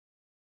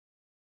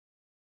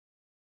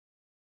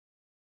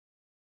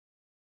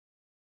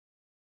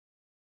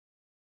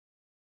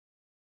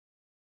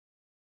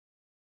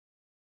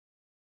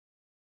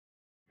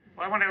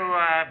Well, I want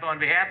to, on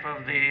behalf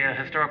of the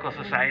Historical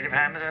Society of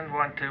Hammonton,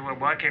 want to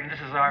welcome. This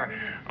is our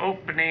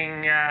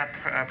opening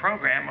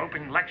program,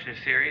 opening lecture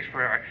series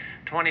for our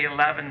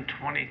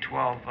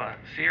 2011-2012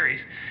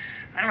 series.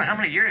 I don't know how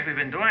many years we've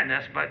been doing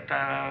this, but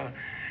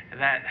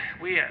that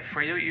we,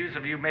 for you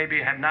of you maybe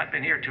have not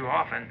been here too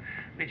often,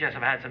 we just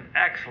have had some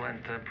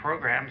excellent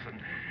programs and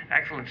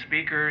excellent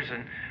speakers,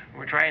 and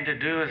what we're trying to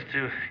do is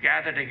to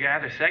gather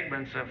together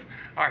segments of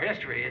our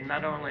history, and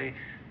not only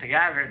to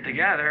gather it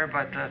together,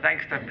 but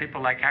thanks to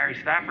people like Harry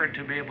Stafford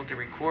to be able to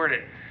record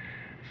it,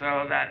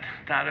 so that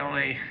not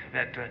only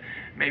that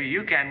maybe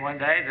you can one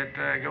day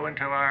that go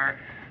into our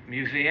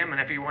museum,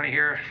 and if you want to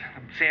hear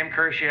Sam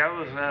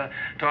Kershaw's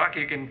talk,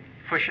 you can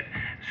push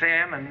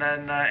Sam and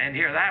then and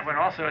hear that one.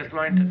 Also is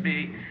going to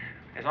be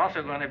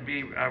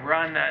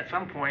run at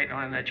some point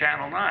on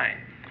Channel 9,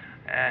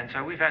 and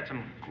so we've had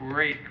some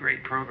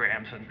great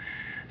programs. And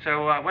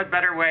so what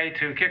better way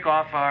to kick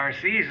off our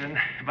season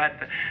but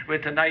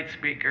with tonight's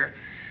speaker,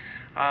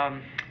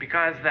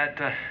 because that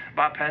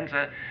Bob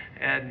Penza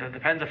and the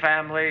Penza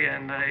family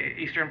and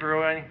Eastern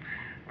Brewing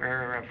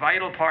were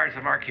vital parts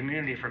of our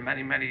community for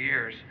many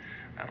years.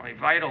 Not only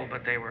vital,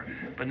 but they were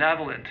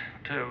benevolent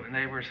too, and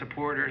they were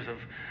supporters of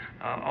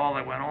all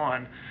that went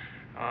on.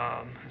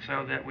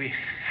 So that we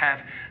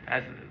have,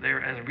 as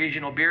a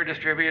regional beer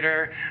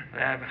distributor, they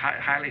have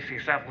highly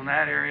successful in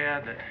that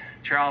area.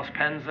 Charles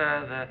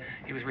Penza,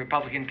 he was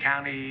Republican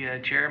County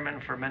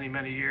chairman for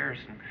many years,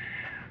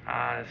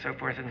 and so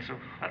forth, and so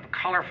a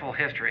colorful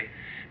history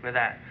with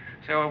that.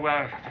 So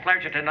it's a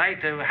pleasure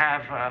tonight to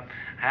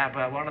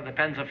have one of the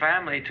Penza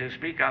family to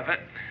speak of it.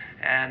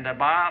 And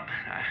Bob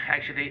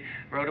actually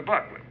wrote a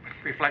book,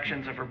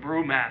 Reflections of a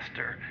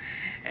Brewmaster.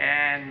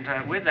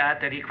 And with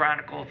that he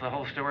chronicles the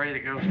whole story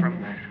that goes from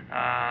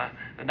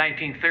the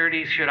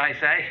 1930s, should I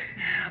say,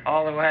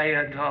 all the way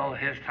until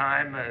his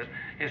time.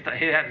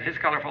 He had his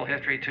colorful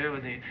history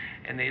too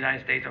in the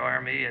United States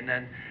Army, and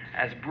then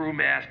as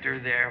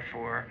brewmaster there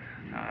for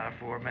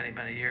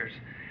many years.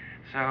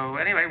 So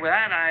anyway, with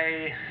that,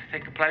 I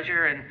take a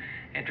pleasure in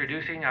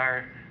introducing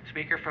our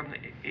speaker from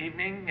the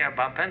evening,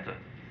 Bob Penza.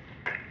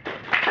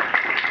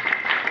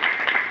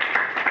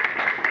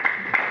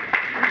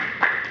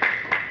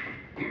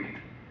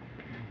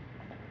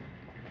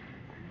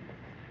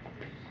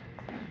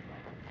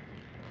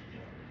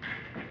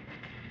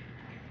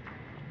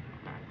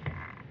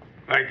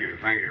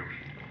 Thank you.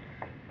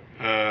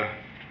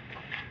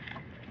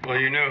 Well,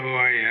 you know who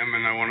I am,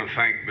 and I want to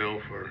thank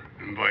Bill for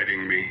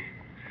inviting me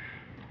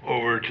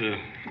over to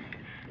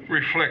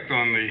reflect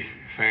on the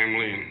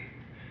family.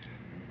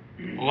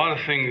 And a lot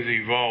of things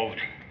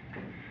evolved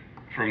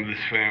from this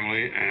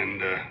family,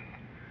 and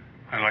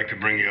I'd like to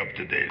bring you up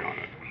to date on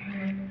it.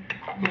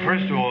 But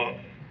first of all,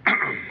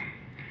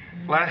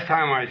 last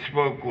time I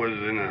spoke was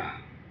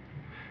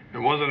it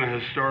wasn't a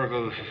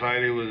historical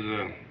society, it was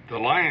the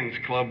Lions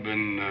Club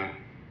in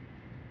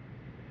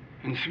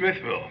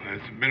Smithville.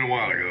 It's been a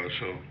while ago,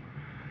 so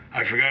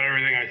I forgot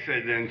everything I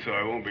said then, so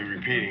I won't be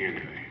repeating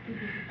anything.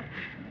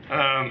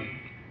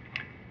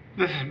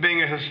 This is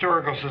being a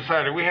historical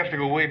society. We have to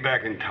go way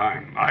back in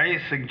time. I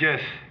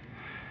suggest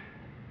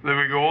that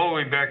we go all the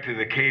way back to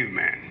the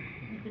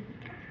caveman.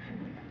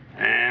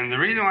 And the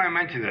reason why I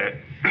mention that,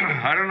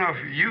 I don't know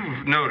if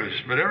you've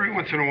noticed, but every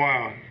once in a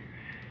while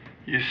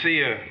you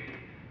see a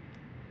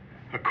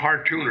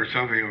cartoon or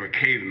something of a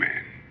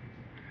caveman.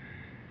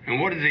 And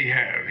what does he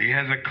have? He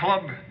has a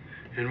club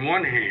in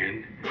one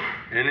hand,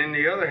 and in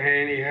the other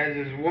hand he has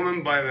this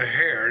woman by the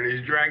hair, and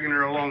he's dragging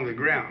her along the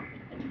ground.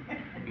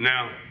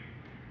 Now,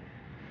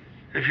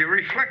 if you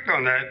reflect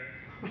on that,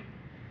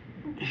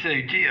 you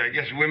say, gee, I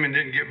guess women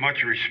didn't get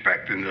much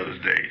respect in those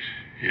days.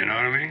 You know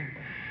what I mean?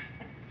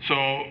 So,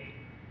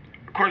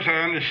 of course,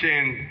 I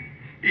understand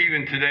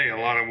even today a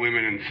lot of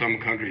women in some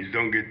countries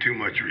don't get too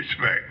much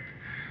respect.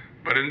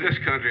 But in this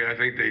country, I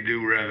think they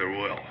do rather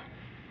well.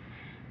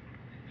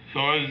 So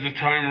as the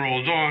time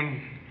rolls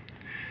on,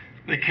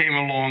 they came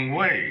a long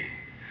way.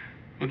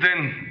 But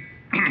then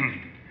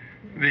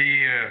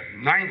the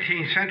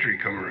 19th century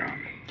come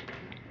around.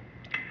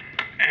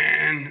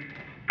 And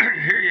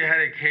here you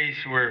had a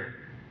case where,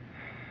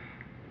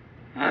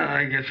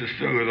 I guess it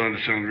still goes on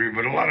to some degree,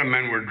 but a lot of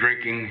men were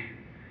drinking,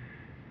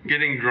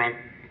 getting drunk,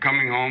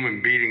 coming home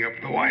and beating up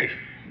the wife.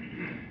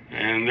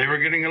 And they were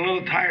getting a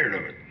little tired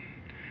of it.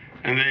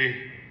 And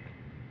they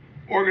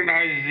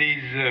organized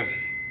these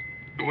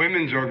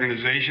women's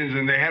organizations,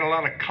 and they had a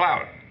lot of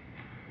clout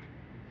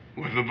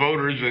with the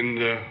voters and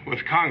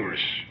with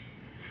Congress.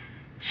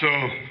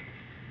 So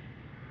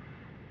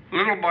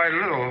little by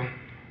little,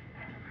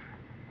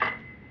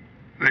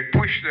 they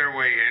pushed their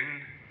way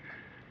in,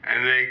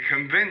 and they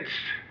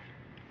convinced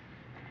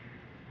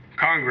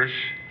Congress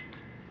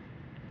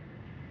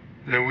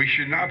that we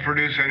should not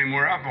produce any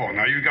more alcohol.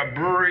 Now you've got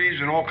breweries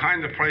and all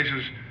kinds of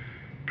places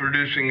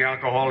producing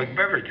alcoholic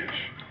beverages.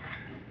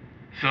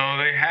 So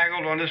they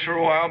haggled on this for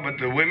a while, but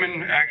the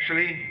women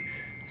actually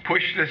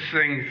pushed this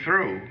thing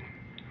through,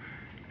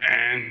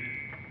 and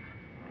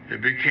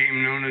it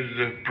became known as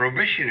the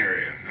Prohibition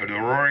area, or the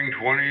Roaring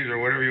Twenties, or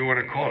whatever you want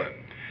to call it.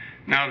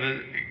 Now,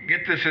 to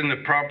get this in the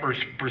proper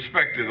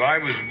perspective, I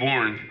was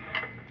born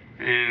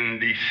in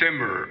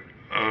December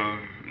of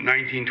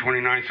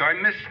 1929, so I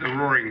missed the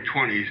Roaring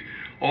 '20s.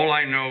 All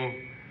I know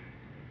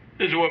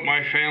is what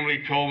my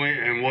family told me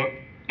and what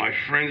my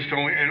friends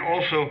told me, and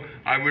also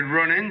I would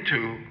run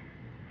into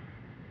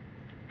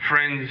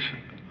friends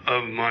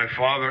of my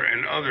father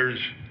and others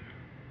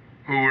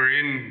who were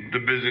in the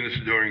business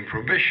during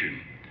Prohibition.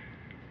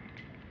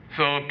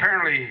 So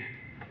apparently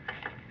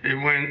it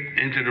went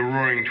into the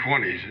Roaring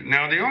 '20s.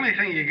 Now, the only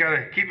thing you got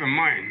to keep in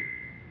mind,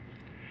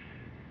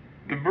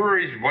 the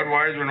breweries,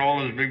 Budweiser and all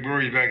those big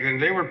breweries back then,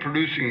 they were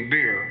producing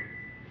beer.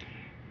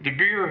 The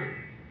beer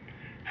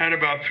had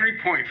about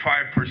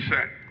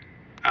 3.5%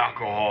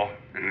 alcohol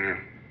in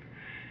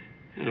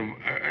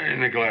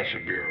a glass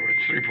of beer.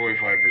 It's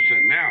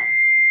 3.5%. Now,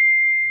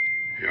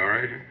 you all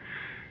right?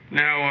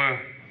 Now,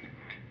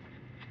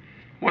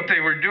 what they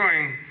were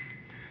doing,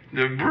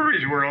 the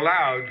breweries were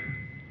allowed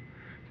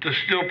to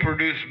still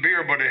produce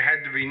beer, but it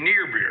had to be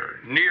near beer.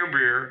 Near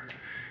beer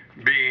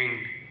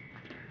being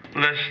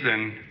less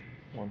than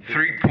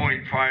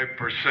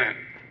 3.5%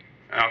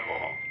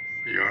 alcohol.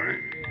 You all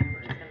right? Yeah,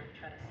 we're just gonna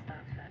try to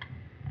stop that.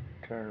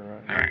 Turn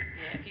around. All right.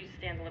 Yeah, if you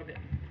stand a little bit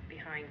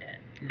behind it.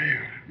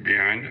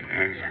 Behind it?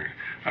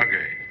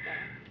 Okay.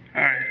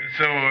 All right.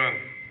 So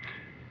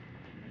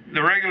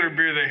the regular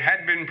beer they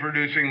had been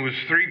producing was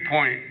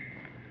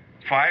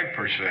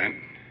 3.5%,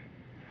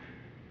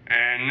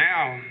 and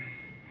now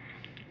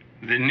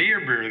the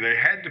near beer they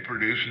had to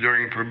produce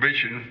during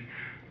Prohibition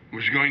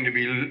was going to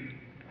be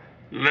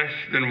less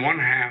than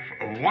 1/2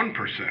 of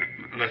 1%,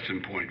 less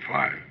than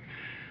 0.5.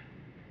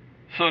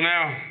 So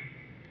now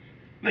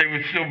they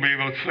would still be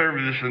able to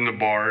serve this in the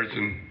bars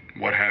and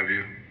what have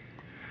you.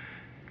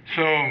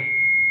 So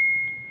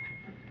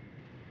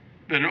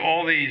then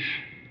all these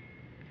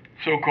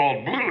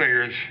so-called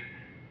bootleggers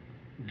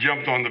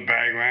jumped on the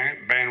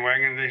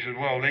bandwagon. They said,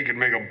 well, they could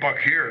make a buck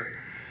here.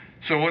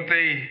 So what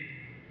they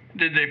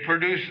did, they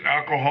produce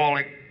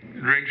alcoholic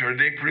drinks, or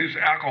they produce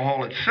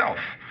alcohol itself.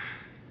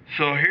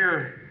 So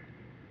here,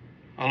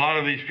 a lot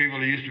of these people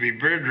that used to be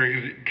beer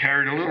drinkers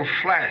carried a little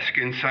flask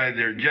inside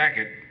their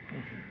jacket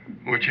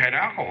which had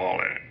alcohol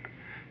in it.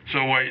 So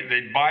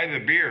they'd buy the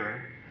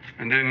beer,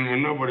 and then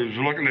when nobody was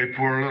looking, they'd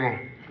pour a little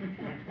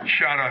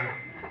shot of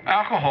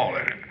alcohol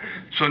in it.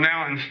 So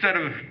now instead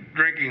of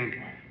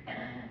drinking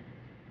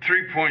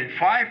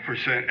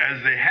 3.5%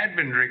 as they had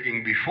been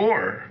drinking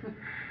before,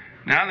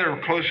 now they're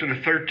closer to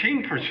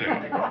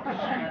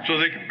 13%. So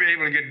they could be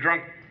able to get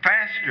drunk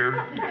faster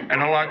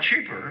and a lot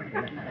cheaper.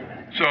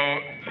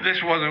 So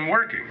this wasn't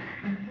working.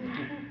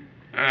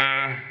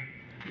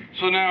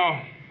 So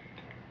now,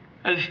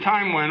 as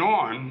time went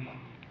on,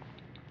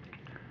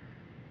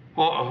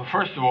 well,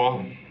 first of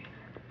all,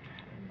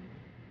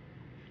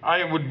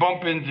 I would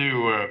bump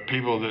into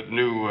people that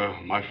knew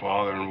my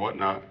father and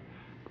whatnot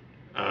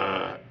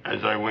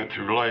as I went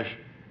through life.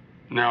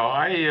 Now,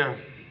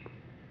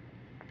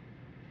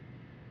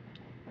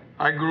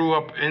 I grew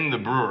up in the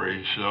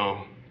brewery,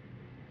 so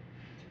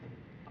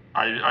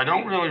I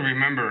don't really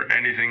remember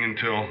anything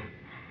until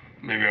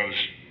maybe I was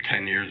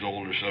 10 years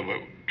old or so,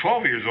 but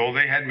 12 years old,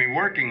 they had me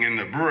working in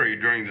the brewery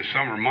during the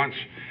summer months,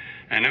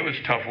 and it was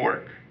tough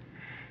work.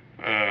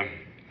 I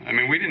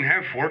mean, we didn't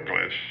have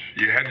forklifts.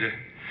 You had to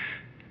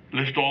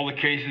lift all the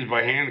cases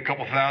by hand, a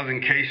couple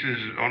thousand cases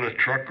on a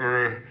truck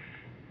or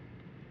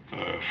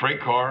a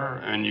freight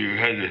car, and you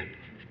had to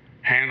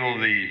handle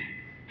the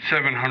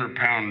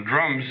 700-pound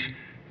drums.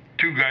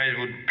 Two guys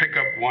would pick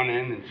up one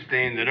end and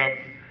stand it up,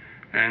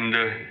 and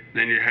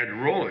then you had to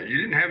roll it. You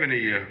didn't have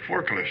any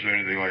forklifts or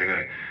anything like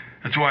that.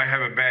 That's why I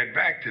have a bad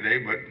back today,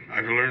 but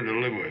I've learned to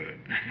live with it.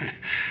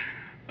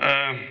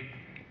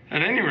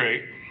 At any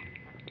rate,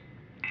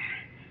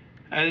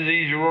 as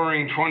these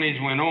Roaring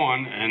 '20s went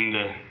on,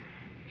 and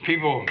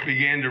people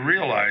began to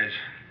realize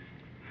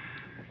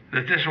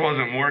that this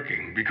wasn't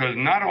working, because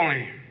not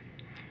only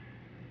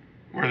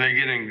were they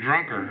getting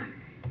drunker,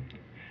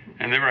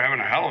 and they were having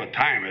a hell of a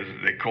time, as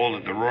they called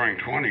it, the Roaring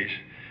 '20s,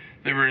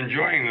 they were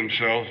enjoying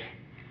themselves,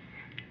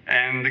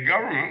 and the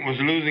government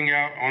was losing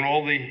out on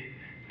all the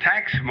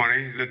tax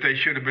money that they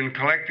should have been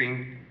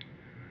collecting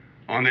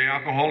on the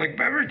alcoholic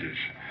beverages.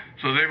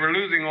 So they were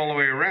losing all the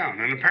way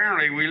around. And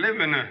apparently we live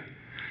in a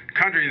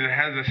country that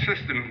has a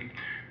system,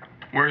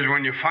 whereas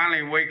when you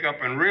finally wake up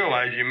and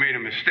realize you made a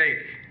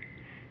mistake,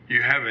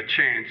 you have a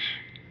chance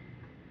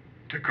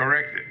to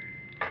correct it.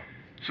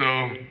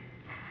 So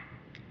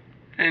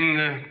in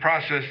the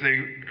process,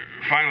 they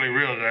finally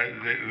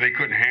realized that they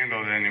couldn't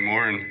handle it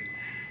anymore, and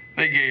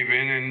they gave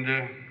in,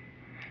 and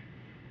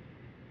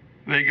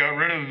they got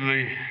rid of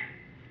the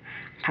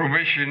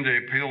prohibition. They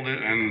appealed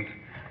it, and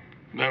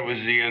that was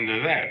the end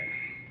of that.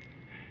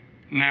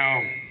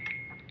 Now,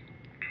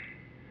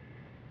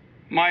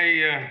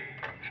 my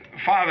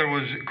father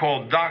was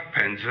called Doc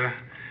Penza,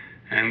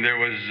 and there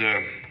was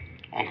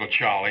Uncle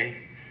Charlie,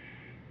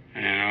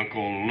 and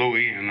Uncle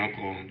Louie, and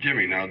Uncle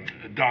Jimmy. Now,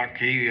 Doc,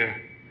 he was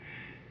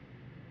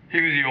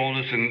the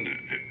oldest, and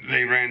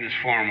they ran this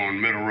farm on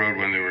Middle Road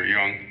when they were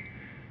young.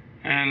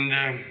 And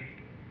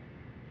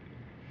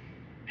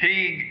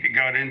he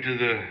got into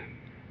the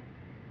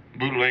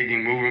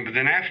bootlegging movement, but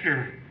then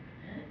after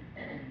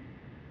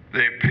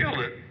they appealed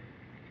it,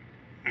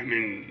 I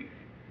mean,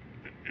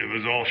 it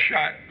was all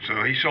shot.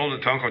 So he sold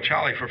it to Uncle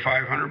Charlie for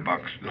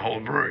 $500, the whole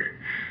brewery.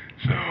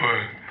 So,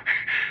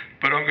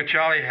 but Uncle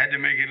Charlie had to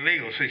make it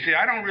legal. So you see,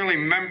 I don't really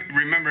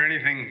remember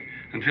anything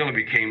until it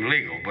became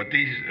legal, but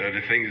these are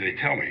the things they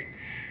tell me.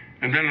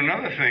 And then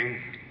another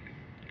thing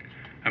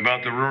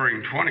about the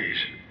Roaring Twenties,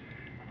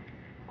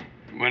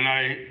 when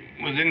I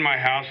was in my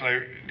house, I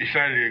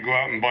decided to go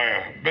out and buy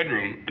a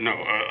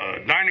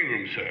dining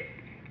room set.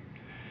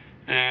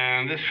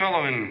 And this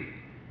fellow in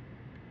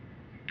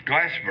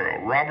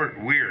Glassboro, Robert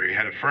Weir, he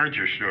had a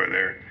furniture store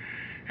there,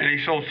 and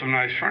he sold some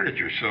nice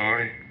furniture, so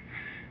I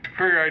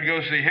figured I'd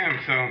go see him.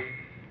 So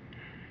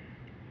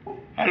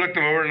I looked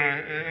him over,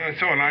 and I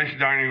saw a nice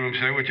dining room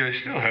set, which I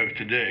still have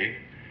today.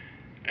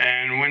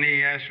 And when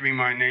he asked me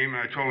my name,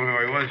 and I told him who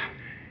I was,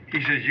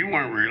 he says, "You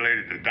weren't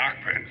related to Doc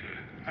Penza."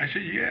 I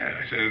said, "Yeah."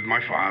 I said, "It's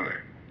my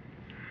father."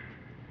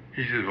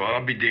 He says, "Well,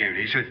 I'll be damned."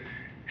 He said,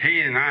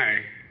 "He and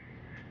I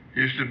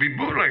used to be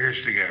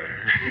bootleggers together."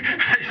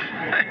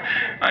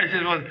 I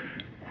said, "Well,"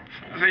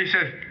 so he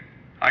said,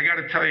 "I got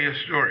to tell you a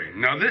story."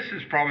 Now, this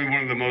is probably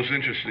one of the most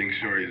interesting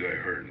stories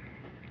I've heard.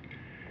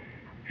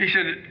 He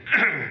said,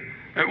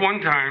 at one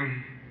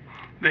time,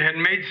 they had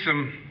made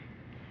some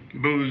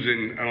booze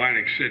in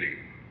Atlantic City.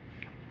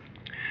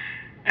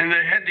 And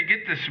they had to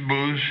get this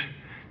booze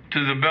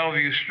to the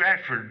Bellevue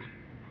Stratford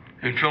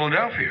in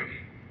Philadelphia.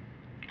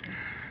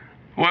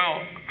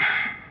 Well,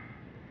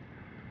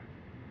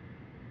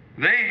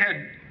 they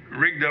had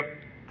rigged up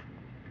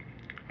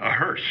a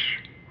hearse,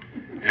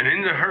 and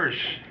in the hearse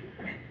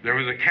there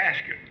was a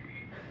casket.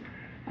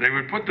 They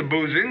would put the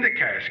booze in the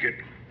casket,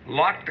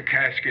 lock the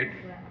casket,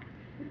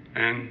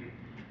 and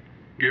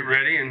get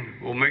ready,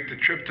 and we'll make the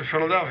trip to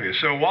Philadelphia.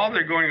 So while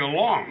they're going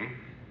along,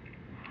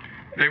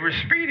 they were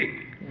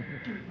speeding.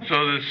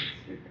 So this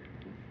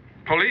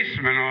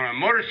policeman on a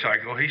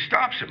motorcycle, he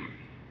stops him.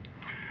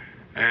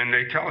 And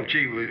they tell him,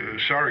 "Gee, we're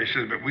sorry," he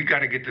says, "but we got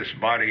to get this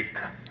body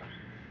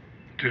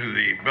to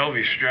the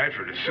Bellevue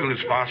Stratford as soon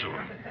as possible."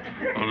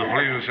 Well, the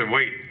policeman said,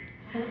 "Wait."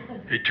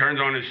 He turns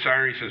on his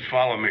siren, he says,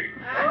 "Follow me."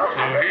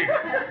 So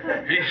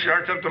he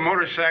starts up the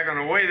motorcycle, and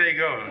away they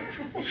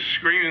go,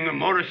 screaming the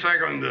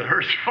motorcycle and the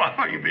hearse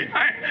following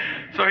behind.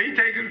 So he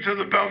takes them to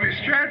the Bellevue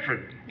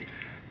Stratford.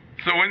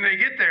 So when they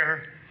get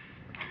there,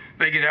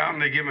 they get out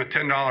and they give him a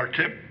 $10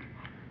 tip,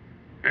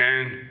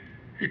 and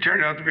he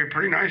turned out to be a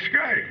pretty nice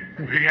guy.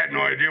 He had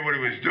no idea what he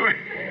was doing.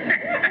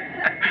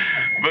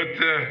 But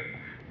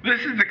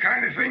this is the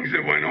kind of things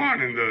that went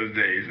on in those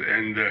days.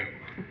 And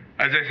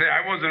as I say,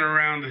 I wasn't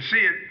around to see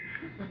it,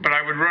 but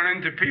I would run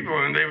into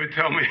people and they would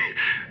tell me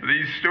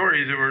these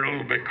stories that were a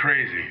little bit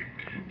crazy.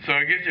 So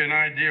it gives you an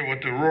idea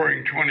what the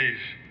Roaring Twenties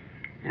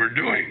were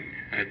doing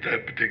at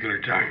that particular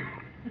time.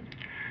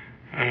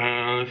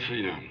 Let's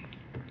see now.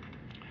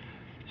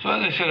 So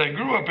as I said, I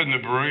grew up in the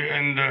brewery,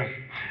 and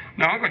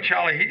now Uncle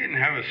Charlie, he didn't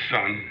have a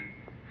son,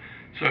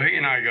 so he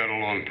and I got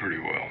along pretty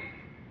well.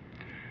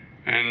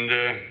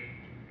 And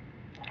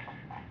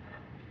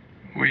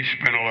we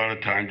spent a lot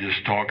of time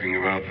just talking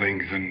about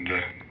things, and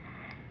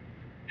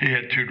he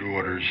had 2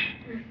 daughters,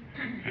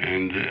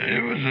 and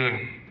it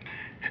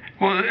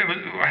was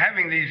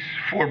having these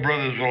 4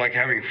 brothers were like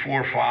having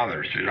 4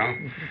 fathers, you know.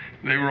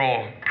 They were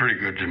all pretty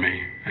good to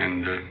me,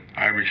 and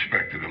I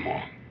respected them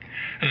all.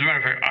 As a matter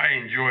of fact, I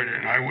enjoyed it,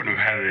 and I wouldn't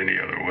have had it any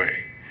other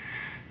way.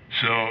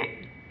 So,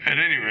 at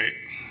any rate,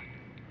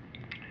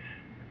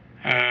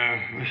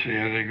 let's see,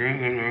 as I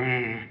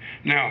grew.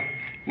 Now,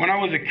 when I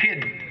was a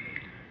kid,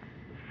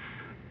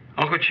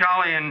 Uncle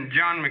Charlie and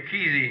John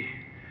McKeesey,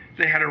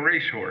 they had a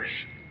racehorse.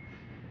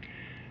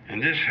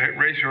 And this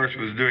racehorse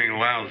was doing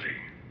lousy.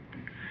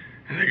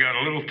 And they got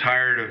a little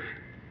tired of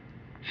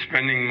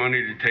spending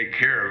money to take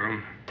care of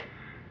him.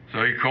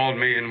 So he called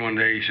me in one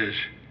day, he says,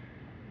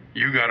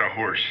 "You got a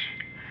horse."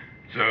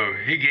 So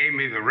he gave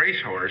me the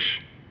racehorse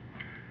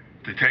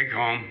to take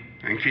home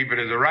and keep it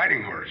as a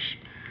riding horse.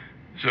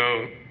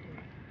 So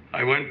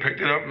I went and picked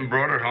it up and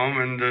brought it home,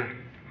 and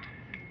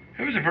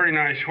it was a pretty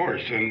nice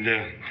horse. And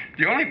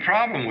the only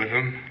problem with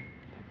him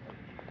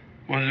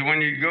was that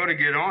when you'd go to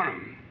get on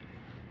him,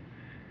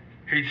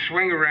 he'd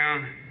swing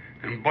around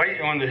and bite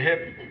you on the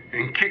hip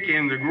and kick you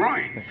in the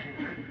groin.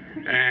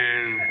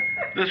 And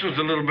this was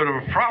a little bit of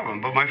a problem.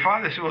 But my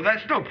father said, "Well,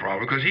 that's no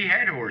problem," because he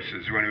had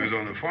horses when he was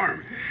on the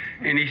farm.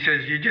 And he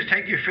says, "You just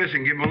take your fist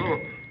and give him a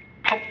little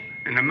pop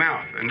in the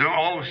mouth." And then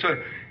all of a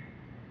sudden,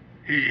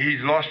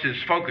 he's lost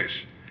his focus.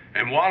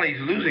 And while he's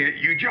losing it,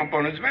 you jump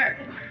on his back.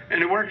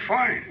 And it worked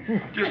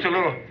fine. Just a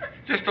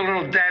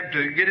little dab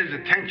to get his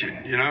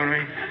attention, you know what I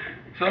mean?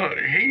 So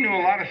he knew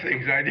a lot of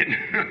things I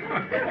didn't know.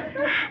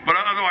 But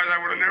otherwise, I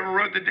would have never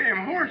rode the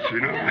damn horse,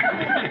 you know?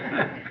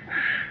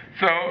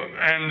 So,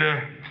 and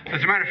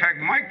as a matter of fact,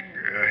 Mike,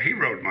 he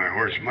rode my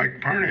horse, Mike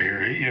Perna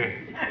here.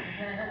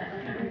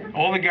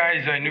 All the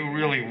guys I knew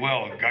really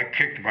well got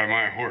kicked by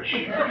my horse.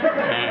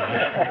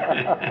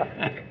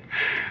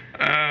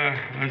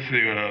 Let's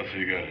see what else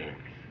we got here.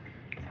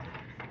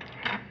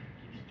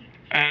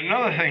 And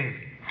another thing,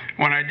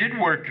 when I did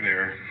work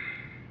there,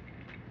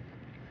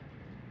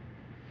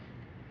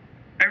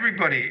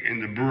 everybody in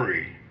the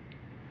brewery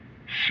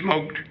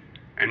smoked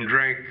and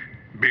drank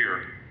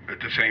beer at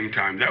the same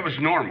time. That was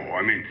normal.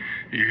 I mean,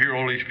 you hear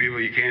all these people,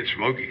 you can't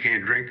smoke, you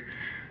can't drink.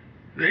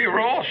 They were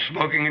all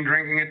smoking and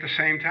drinking at the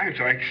same time,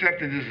 so I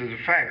accepted this as a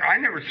fact. I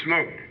never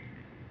smoked.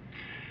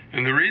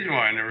 And the reason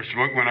why I never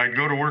smoked, when I'd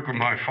go to work with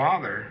my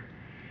father,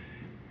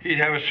 he'd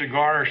have a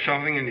cigar or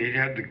something, and he'd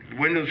have the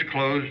windows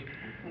closed.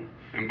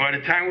 And by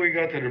the time we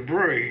got to the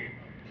brewery,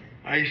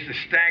 I used to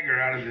stagger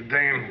out of the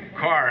damn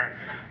car.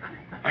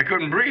 I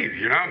couldn't breathe,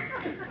 you know?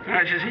 And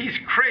I said, he's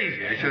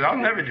crazy. I said, I'll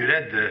never do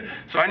that.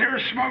 So I never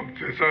smoked.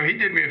 So he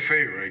did me a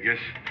favor, I guess.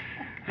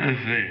 Let's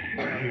see.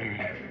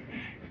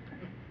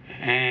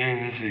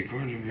 And let's see,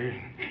 quarter of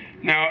beer.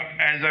 Now,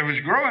 as I was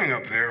growing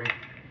up there,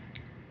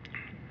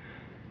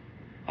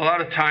 a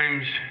lot of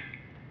times,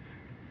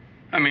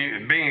 I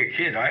mean, being a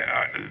kid,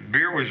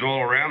 beer was all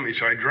around me,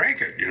 so I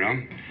drank it, you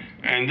know?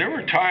 And there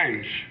were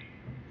times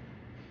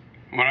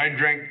when I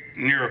drank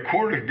near a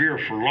quart of beer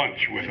for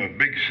lunch with a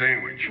big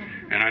sandwich,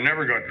 and I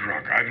never got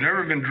drunk. I've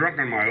never been drunk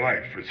in my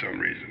life for some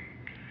reason.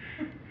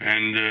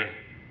 And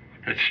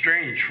it's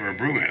strange for a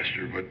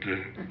brewmaster, but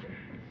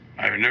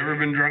I've never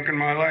been drunk in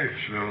my life,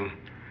 so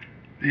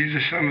these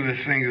are some of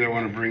the things I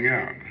want to bring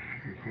out.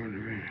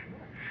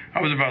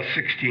 I was about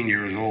 16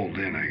 years old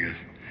then, I guess.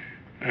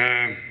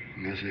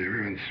 Let's see,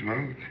 everyone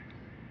smoked.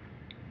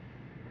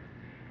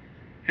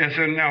 Yeah,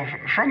 so now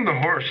from the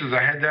horses,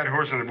 I had that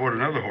horse and I bought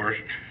another horse.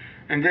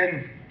 And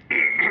then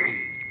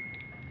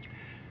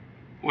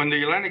when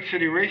the Atlantic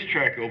City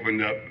racetrack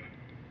opened up,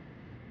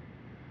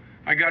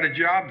 I got a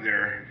job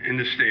there in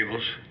the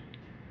stables,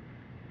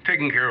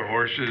 taking care of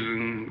horses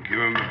and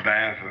giving them a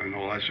bath and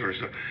all that sort of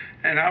stuff.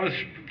 And I was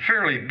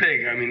fairly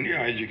big. I mean, you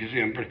know, as you can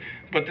see, I'm pretty,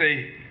 but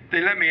they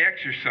let me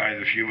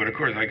exercise a few, but of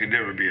course I could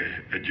never be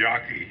a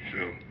jockey,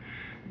 so.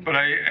 But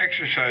I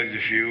exercised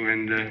a few,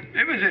 and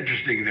it was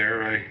interesting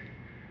there.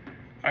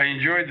 I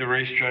enjoyed the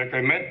racetrack. I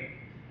met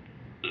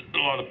a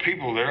lot of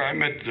people there. I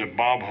met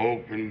Bob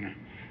Hope, and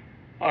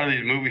a lot of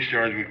these movie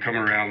stars would come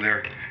around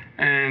there,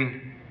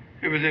 and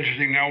it was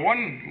interesting. Now,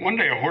 one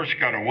day a horse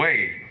got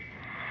away,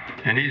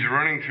 and he's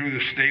running through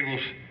the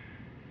stables,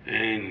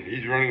 and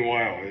he's running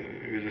wild.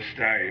 It was a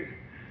stallion.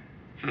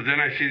 So then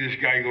I see this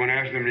guy going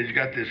after him, and he's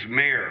got this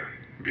mare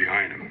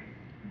behind him.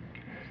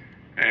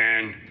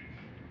 And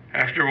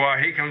after a while,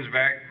 he comes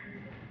back.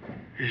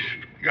 He's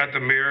got the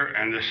mare,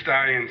 and the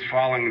stallion's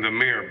following the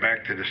mare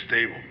back to the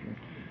stable.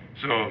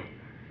 So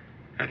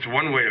that's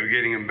one way of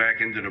getting him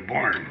back into the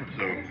barn.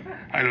 So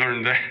I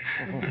learned that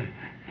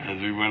as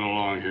we went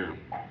along here.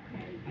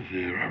 Let's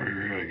see, the rubber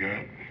here I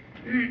got.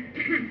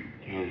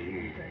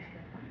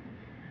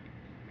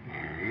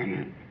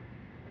 500.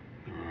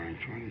 The roaring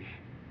 20s.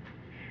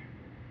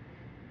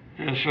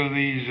 Yeah, so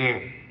these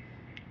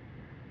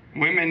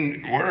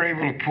women were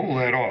able to pull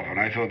that off, and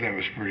I thought that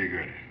was pretty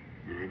good.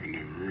 Grew up in the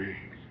brewery.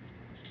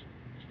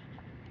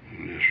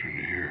 And this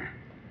one here.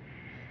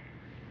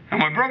 And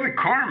my brother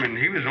Carmen,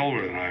 he was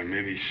older than I,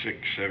 maybe 6,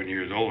 7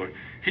 years older.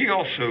 He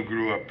also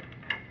grew up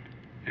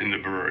in the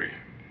brewery.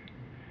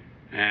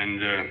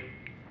 And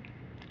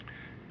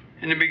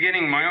in the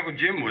beginning, my Uncle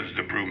Jim was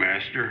the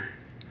brewmaster,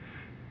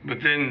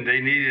 but then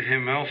they needed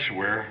him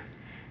elsewhere.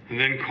 And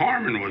then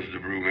Carmen was the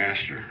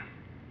brewmaster.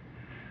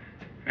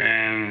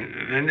 And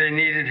then they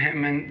needed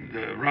him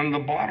to run the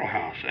bottle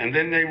house. And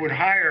then they would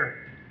hire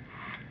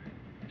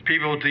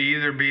people to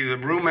either be the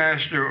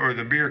brewmaster or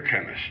the beer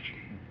chemist.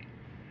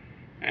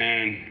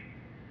 And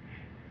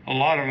a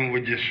lot of them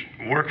would just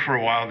work for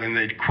a while, then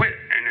they'd quit.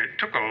 And it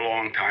took a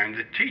long time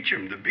to teach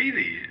them to be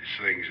these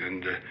things.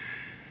 And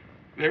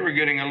they were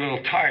getting a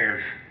little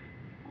tired.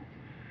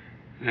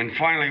 And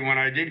finally, when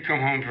I did come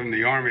home from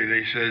the Army,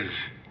 they says,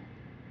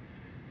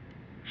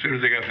 as soon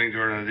as they got things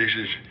organized, they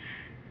says,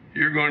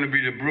 you're going to be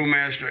the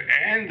brewmaster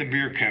and the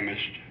beer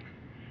chemist,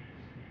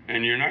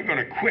 and you're not going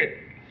to quit,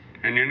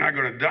 and you're not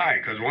going to die,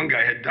 because one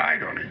guy had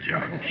died on a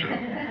job.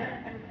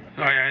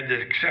 So I had to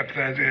accept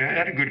that. I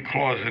had a good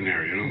clause in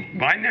there, you know.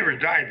 But I never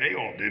died. They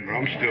all did, but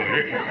I'm still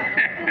here.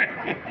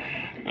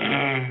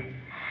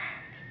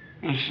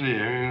 Let's see.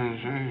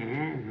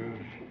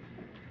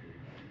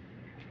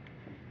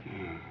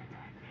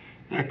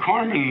 Now,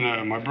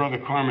 Carmen, my brother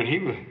Carmen,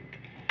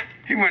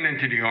 he went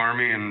into the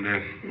Army,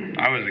 and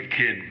I was a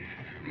kid,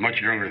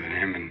 much younger than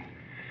him, and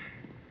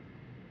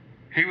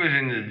he was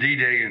in the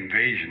D-Day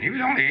invasion. He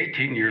was only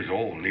 18 years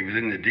old, and he was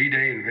in the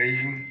D-Day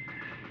invasion,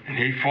 and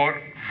he fought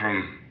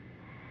from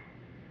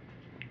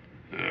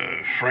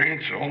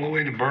France all the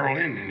way to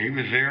Berlin, and he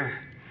was there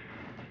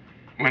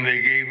when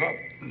they gave up.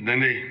 Then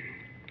they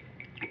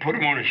put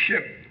him on a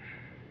ship.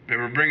 They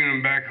were bringing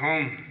him back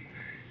home.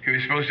 He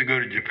was supposed to go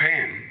to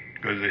Japan,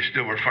 because they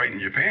still were fighting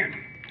Japan.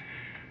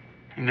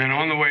 And then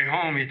on the way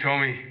home, he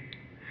told me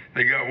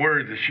they got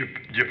word that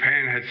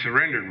Japan had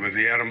surrendered with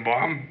the atom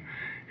bomb.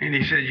 And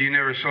he said, you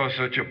never saw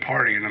such a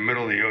party in the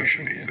middle of the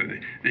ocean. He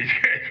said, these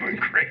guys went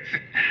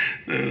crazy.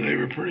 They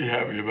were pretty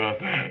happy about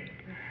that.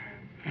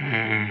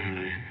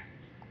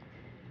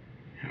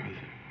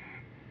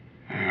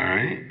 All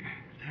right.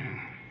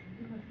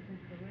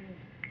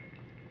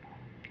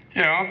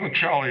 Yeah, Uncle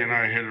Charlie and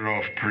I hit it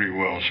off pretty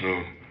well,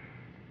 so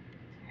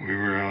we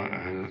were out,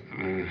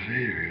 let's see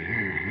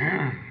here,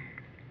 yeah.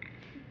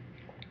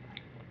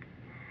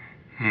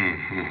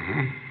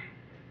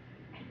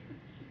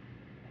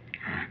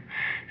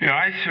 Yeah,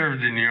 I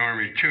served in the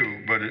Army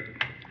too, but it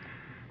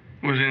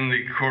was in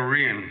the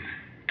Korean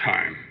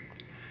time.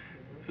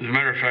 As a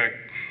matter of fact,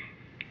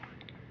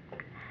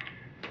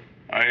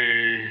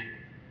 I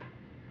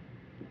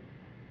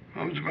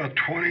was about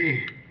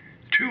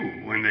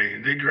 22 when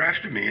they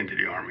drafted me into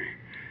the Army.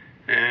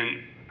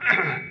 And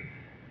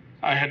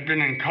I had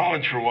been in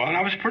college for a while, and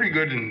I was pretty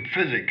good in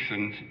physics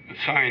and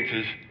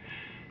sciences.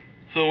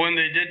 So when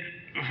they did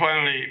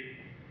finally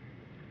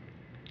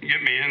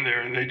get me in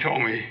there, and they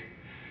told me,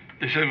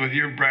 they said, with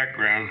your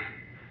background,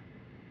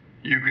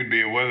 you could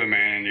be a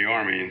weatherman in the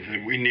Army, and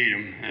said, we need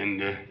them.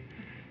 And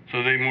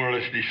so they more or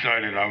less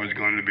decided I was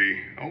going to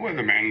be a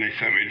weatherman. They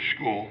sent me to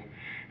school.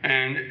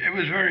 And it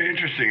was very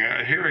interesting.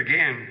 Here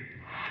again,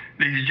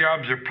 these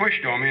jobs are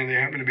pushed on me, and they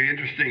happen to be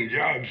interesting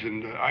jobs,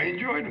 and I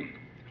enjoyed them.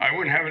 I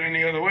wouldn't have it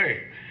any other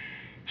way.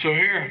 So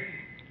here,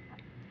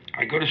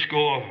 I go to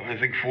school, I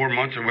think 4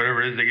 months or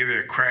whatever it is. They give you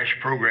a crash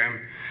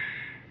program,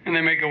 and they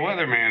make a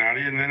weatherman out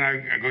of you. And then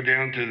I go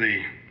down to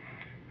the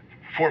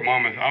Fort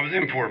Monmouth. I was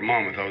in Fort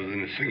Monmouth. I was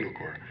in the Signal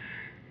Corps.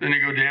 Then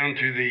you go down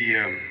to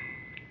the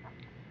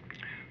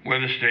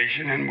weather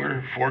station, and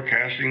we're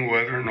forecasting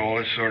weather and all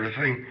this sort of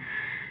thing.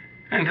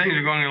 And things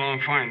are going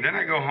along fine. Then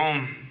I go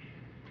home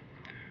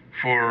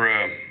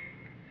for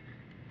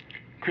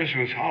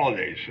Christmas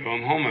holidays. So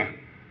I'm home a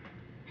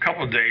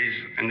couple of days,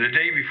 and the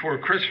day before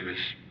Christmas,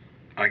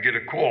 I get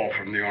a call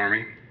from the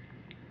Army.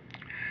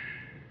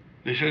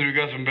 They said, we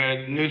got some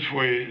bad news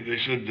for you. They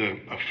said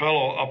a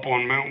fellow up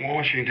on Mount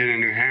Washington in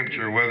New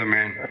Hampshire, a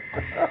weatherman,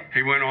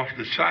 he went off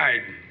the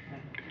side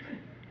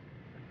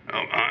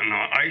on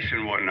ice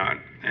and whatnot,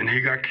 and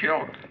he got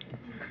killed.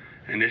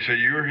 And they said,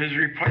 you're his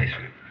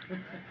replacement.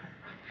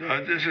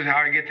 So this is how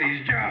I get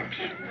these jobs.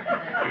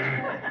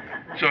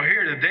 So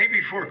here, the day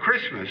before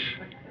Christmas,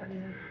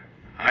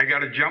 I got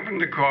to jump in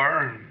the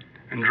car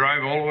and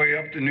drive all the way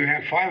up to New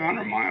Hampshire,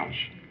 500 miles.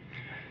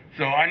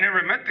 So I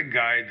never met the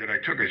guy that I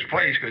took his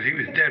place because he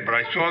was dead, but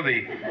I saw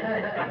the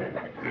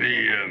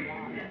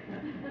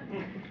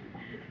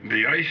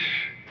ice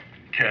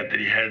cat that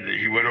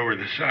he went over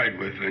the side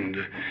with, and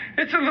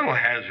it's a little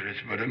hazardous,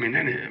 but I mean,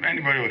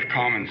 anybody with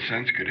common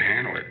sense could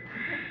handle it.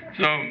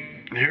 So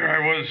here I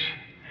was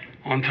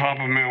on top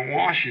of Mount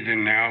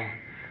Washington now.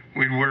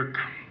 We'd work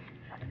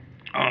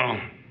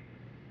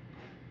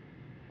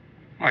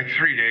like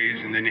 3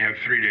 days, and then you have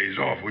 3 days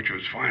off, which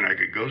was fine. I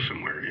could go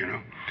somewhere, you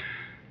know.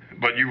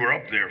 But you were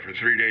up there for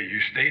 3 days.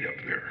 You stayed up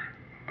there,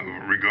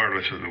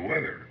 regardless of the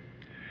weather.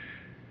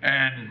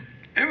 And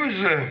it was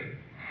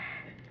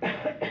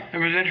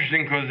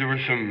interesting because there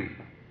were some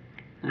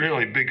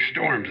really big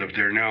storms up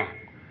there. Now,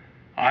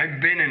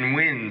 I've been in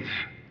winds,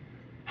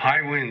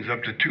 high winds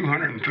up to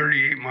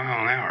 238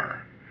 miles an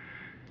hour.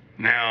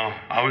 Now,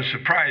 I was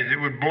surprised. It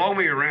would blow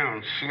me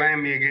around,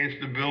 slam me against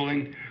the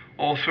building,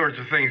 all sorts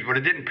of things, but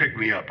it didn't pick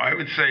me up. I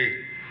would say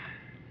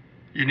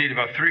you need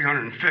about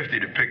 350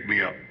 to pick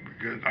me up.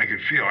 I could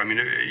feel. I mean,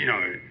 you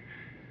know,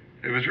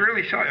 it was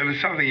really it was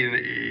something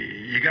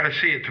you got to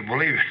see it to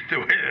believe it. The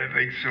way that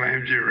thing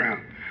slams you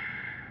around.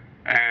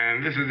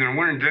 And this is in the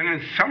winter. Then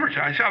in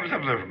summertime, I was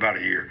up there for about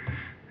a year.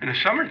 In the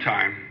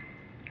summertime,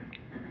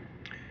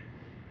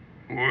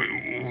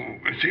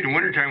 see, in the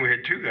wintertime we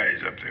had 2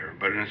 guys up there,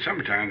 but in the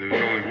summertime there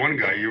was only 1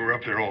 guy. You were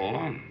up there all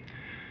alone.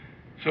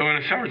 So in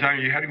the summertime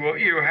you had to go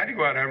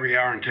out every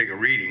hour and take a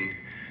reading.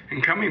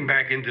 And coming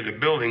back into the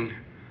building,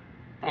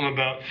 I'm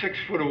about 6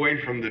 foot away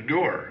from the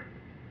door,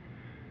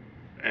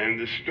 and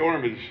the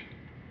storm is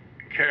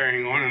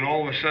carrying on, and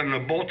all of a sudden a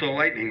bolt of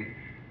lightning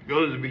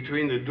goes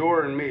between the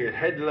door and me at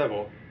head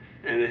level,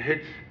 and it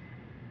hits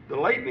the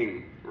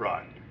lightning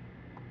rod.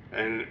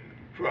 And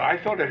I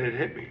thought it had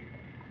hit me.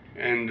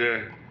 And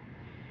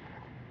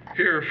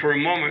here for a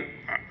moment,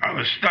 I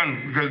was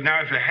stunned, because now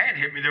if it had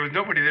hit me, there was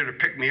nobody there to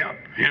pick me up,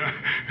 you know.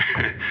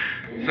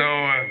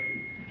 So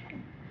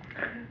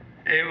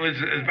it was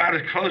about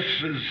as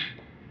close as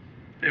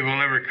it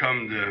will ever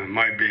come to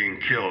my being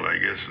killed, I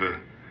guess,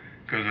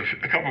 because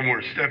a couple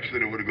more steps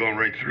and it would have gone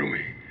right through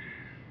me.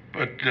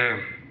 But,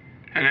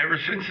 and ever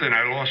since then,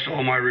 I lost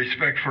all my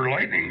respect for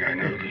lightning, I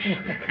noticed.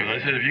 Because I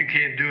said, if you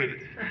can't do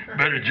a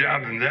better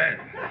job than that,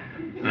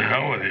 the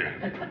hell with you.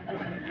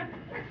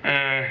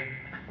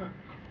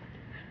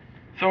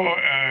 So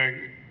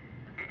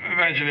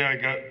eventually I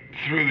got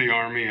through the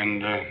Army,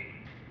 and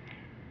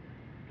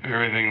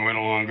everything went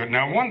along good.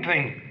 Now, one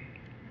thing,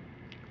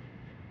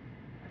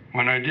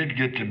 when I did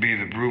get to be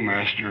the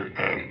brewmaster,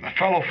 a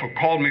fellow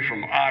called me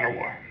from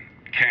Ottawa,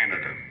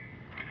 Canada.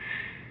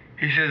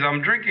 He says,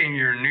 I'm drinking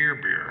your near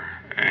beer,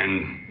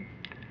 and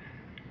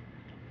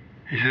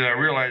he said, I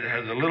realize it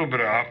has a little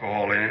bit of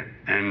alcohol in it,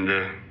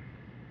 and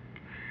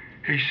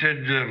he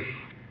said,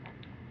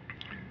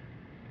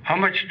 how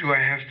much do I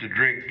have to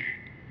drink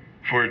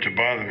for it to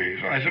bother me.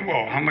 So I said,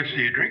 well, how much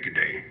do you drink a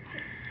day?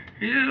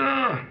 He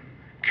said,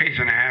 case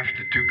and a half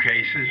to 2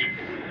 cases.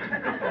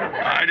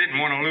 I didn't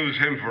want to lose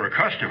him for a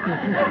customer.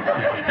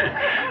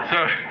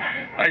 So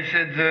I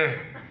said,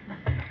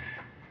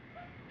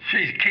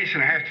 geez, case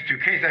and a half to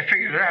 2 cases. I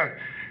figured it out.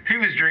 He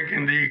was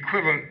drinking the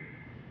equivalent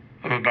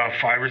of about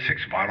 5 or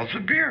 6 bottles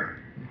of beer.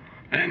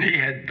 And he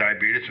had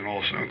diabetes and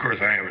also, of course,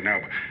 I have it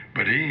now,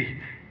 but he,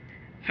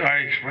 so I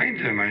explained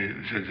to him, I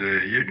said,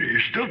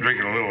 you're still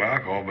drinking a little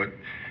alcohol, but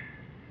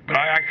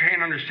I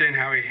can't understand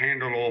how he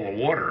handled all the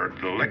water,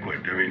 the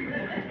liquid.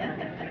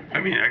 I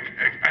mean,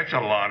 that's a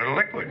lot of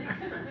liquid.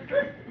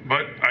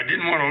 But I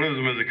didn't want to lose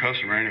him as a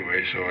customer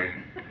anyway, so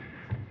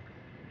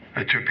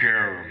I took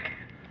care of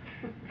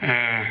him.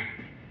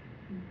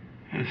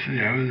 Let's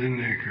see, I was in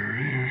the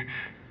career.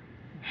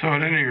 So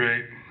at any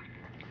rate,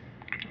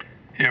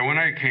 yeah, when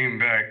I came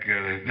back,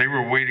 they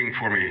were waiting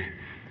for me.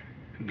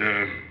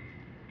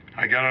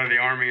 I got out of the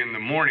Army in the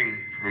morning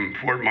from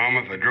Fort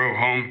Monmouth. I drove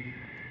home.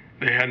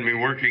 They had me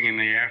working in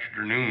the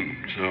afternoon,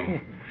 so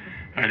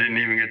I didn't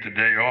even get the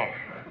day off.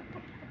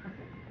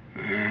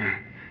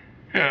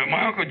 Yeah,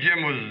 my Uncle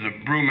Jim was the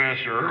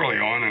brewmaster early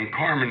on, and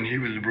Carmen, he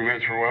was the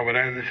brewmaster for a while, but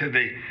as I said,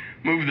 they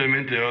moved them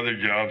into other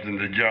jobs, and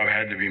the job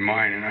had to be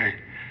mine, and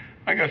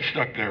I got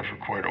stuck there for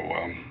quite a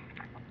while.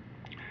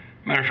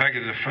 Matter of fact,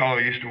 there's a fellow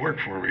who used to work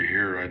for me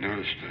here, I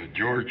noticed,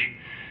 George,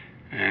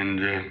 and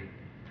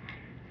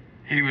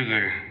he was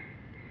a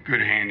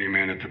good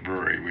handyman at the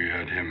brewery. We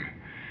had him.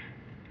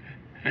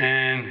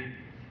 And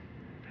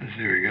let's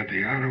see, we got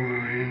the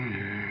Ottawa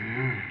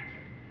in.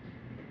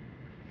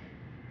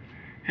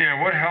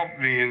 Yeah, what helped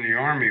me in the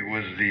Army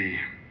was the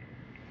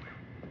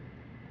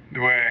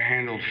way I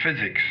handled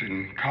physics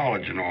in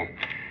college and all.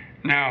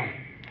 Now,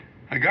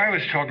 a guy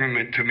was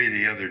talking to me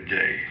the other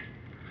day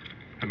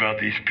about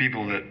these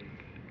people that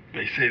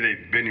they say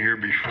they've been here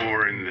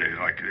before and they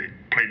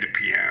played the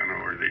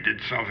piano or they did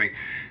something,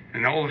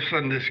 and all of a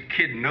sudden this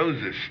kid knows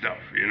this stuff,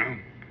 you know?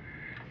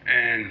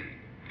 And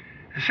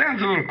it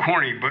sounds a little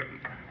corny, but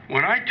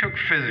when I took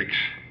physics,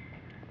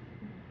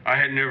 I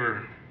had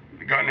never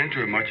gotten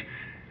into it much,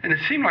 and it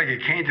seemed like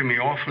it came to me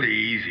awfully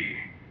easy.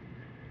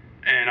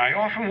 And I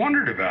often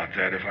wondered about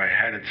that if I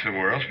had it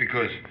somewhere else,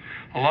 because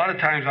a lot of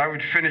times I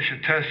would finish a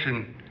test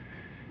in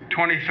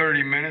 20,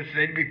 30 minutes.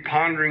 They'd be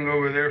pondering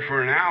over there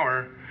for an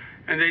hour,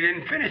 and they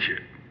didn't finish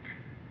it.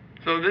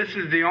 So this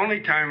is the only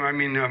time, I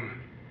mean,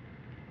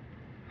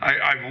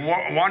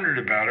 I've wondered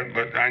about it,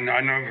 but I know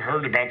I've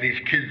heard about these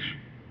kids,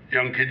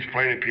 young kids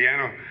playing the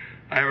piano.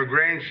 I have a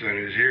grandson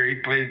who's here. He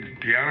played the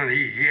piano, and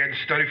he had to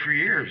study for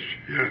years.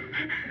 You know?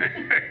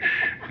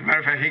 As a matter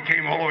of fact, he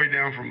came all the way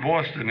down from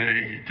Boston, and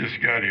he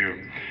just got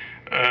here.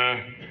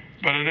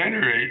 But at any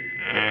rate,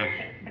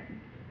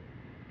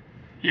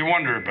 you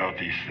wonder about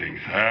these things.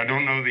 I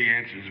don't know the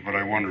answers, but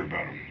I wonder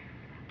about them.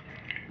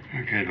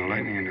 Okay, the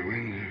lightning and the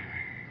wind.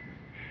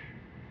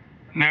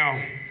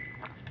 Now,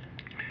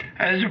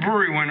 as the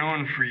brewery went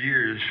on for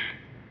years,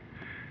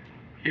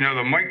 you know,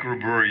 the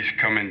microbreweries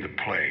come into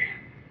play.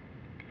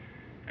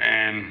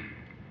 And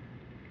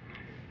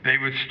they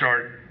would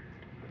start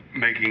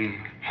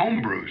making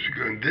home brews.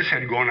 This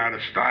had gone out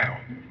of style.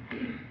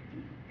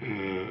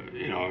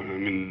 You know, I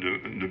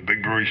mean, the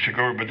big breweries took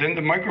over, but then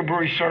the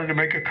microbreweries started to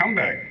make a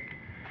comeback.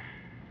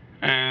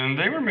 And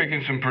they were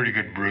making some pretty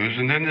good brews.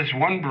 And then this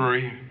one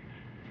brewery,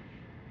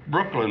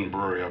 Brooklyn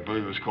Brewery, I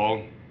believe it was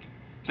called,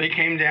 they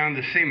came down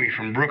to see me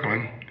from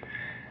Brooklyn,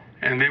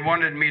 and they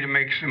wanted me to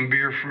make some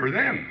beer for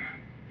them.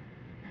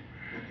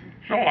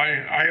 So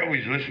I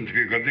always listen to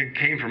people, because they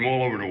came from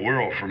all over the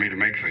world for me to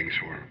make things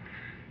for them.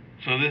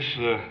 So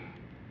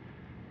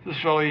this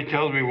fellow, he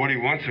tells me what he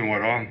wants and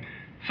what all.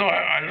 So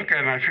I look at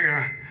it and I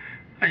figure,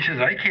 I says,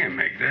 I can't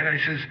make that. I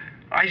says,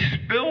 I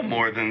spill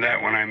more than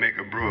that when I make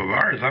a brew of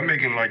ours. I'm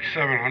making like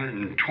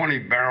 720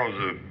 barrels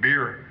of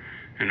beer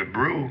in a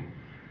brew,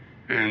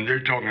 and they're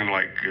talking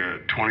like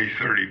 20,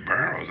 30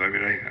 barrels. I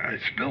mean, I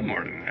spill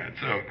more than that.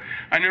 So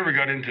I never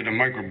got into the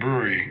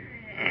microbrewery,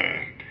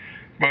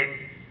 but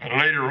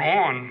later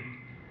on,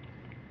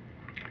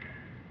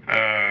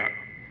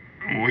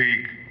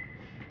 we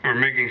were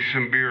making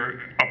some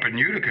beer up in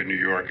Utica, New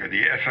York, at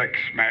the FX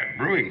Matt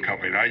Brewing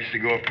Company. And I used to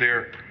go up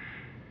there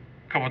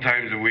a couple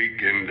times a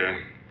week and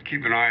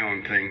keep an eye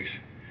on things.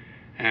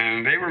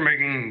 And they were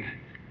making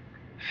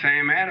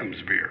Sam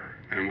Adams beer,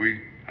 and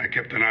I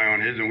kept an eye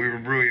on his, and we were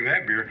brewing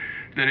that beer.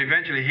 Then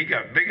eventually he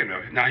got big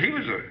enough. Now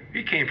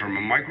he came from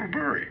a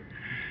microbrewery,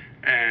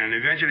 and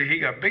eventually he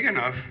got big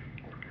enough,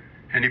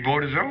 and he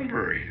bought his own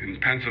brewery in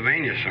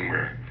Pennsylvania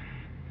somewhere.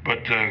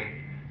 But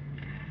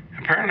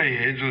apparently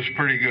his was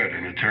pretty good,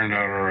 and it turned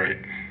out all right.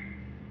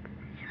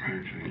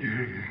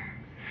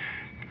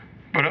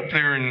 But up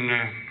there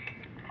in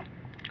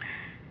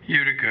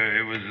Utica,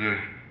 it was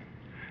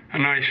a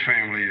nice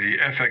family, the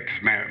FX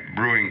Matt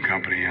Brewing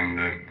Company,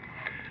 and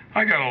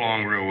I got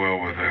along real well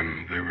with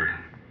them.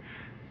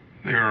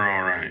 They were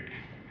all right.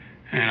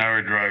 And I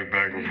would drive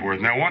back and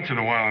forth. Now, once in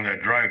a while, on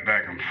that drive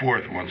back and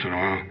forth, once in a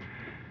while,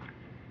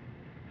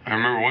 I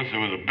remember once there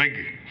was a big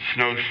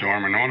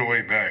snowstorm, and on the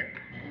way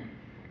back,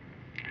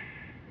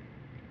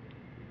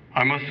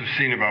 I must have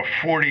seen about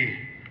 40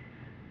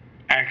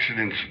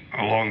 accidents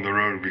along the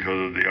road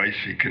because of the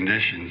icy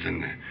conditions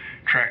and the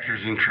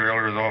tractors and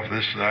trailers off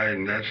this side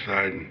and that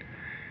side. And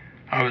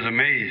I was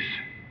amazed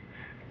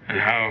at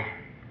how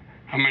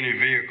many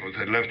vehicles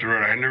had left the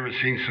road. I had never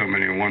seen so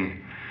many in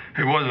one.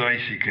 It was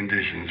icy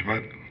conditions,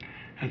 but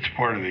it's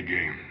part of the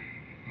game.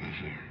 Let's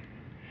see.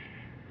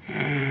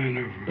 And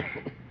over.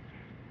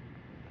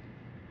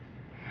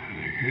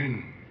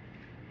 Again.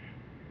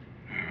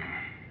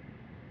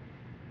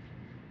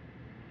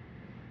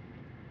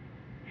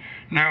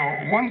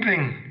 Now, one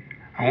thing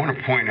I want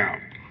to point out.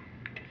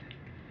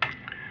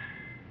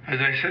 As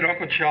I said,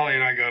 Uncle Charlie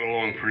and I got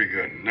along pretty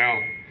good. Now,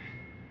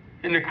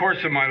 in the course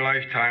of my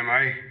lifetime,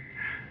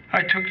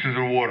 I took to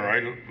the water.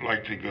 I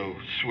like to go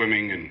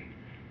swimming and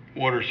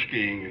water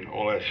skiing and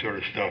all that sort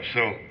of stuff.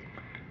 So,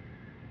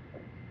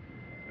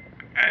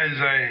 as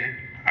I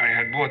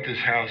had bought this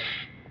house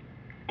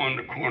on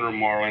the corner of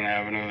Marlin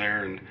Avenue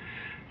there, and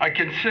I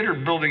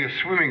considered building a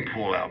swimming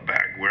pool out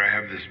back where I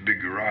have this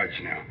big garage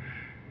now.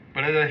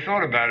 But as I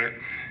thought about it,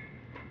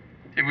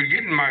 it would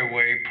get in my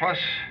way, plus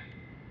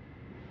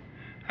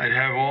I'd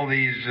have all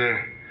these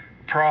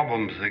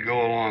problems that go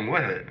along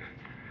with it.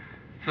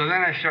 So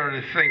then I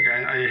started to think,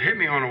 it hit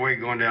me on the way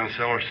going down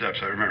cellar steps,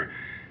 I remember.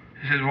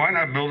 He says, why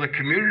not build a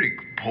community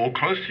pool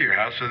close to your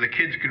house so the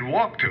kids could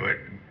walk to it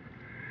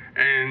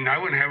and I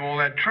wouldn't have all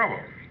that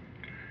trouble.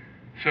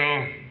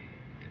 So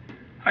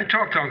I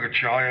talked to Uncle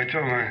Charlie. I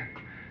told him,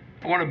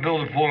 I want to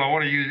build a pool. I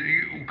want to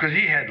use, because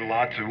we had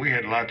lots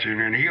in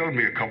there, and he owed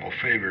me a couple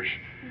favors.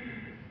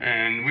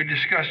 And we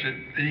discussed it.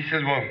 And he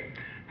said, well,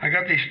 I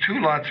got these 2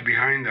 lots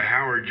behind the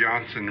Howard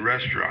Johnson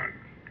restaurant.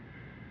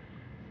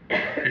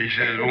 He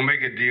says, we'll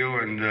make a deal,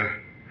 and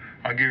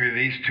I'll give you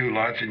these 2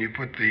 lots, and you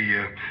put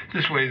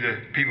this way the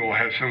people will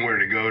have somewhere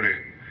to go to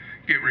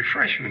get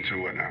refreshments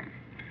or whatnot.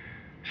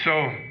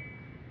 So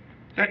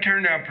that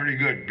turned out pretty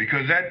good,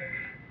 because that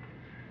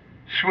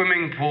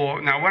swimming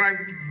pool, now when I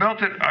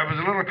built it, I was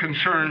a little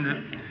concerned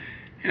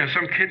that,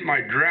 some kid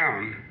might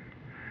drown,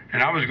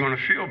 and I was going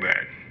to feel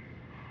bad.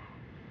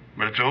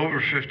 But it's over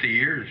 50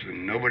 years,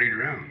 and nobody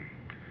drowned.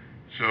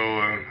 So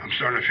I'm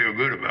starting to feel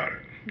good about it.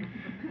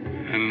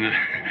 And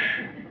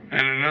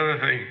another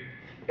thing,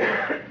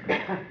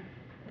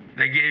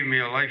 they gave me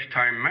a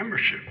lifetime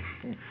membership.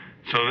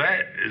 So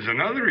that is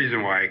another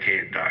reason why I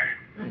can't die.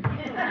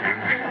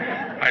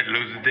 I'd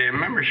lose the damn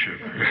membership.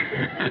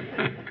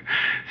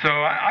 So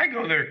I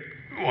go there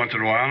once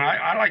in a while, and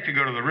I like to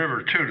go to the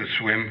river too to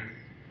swim,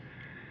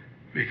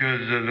 because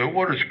the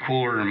water's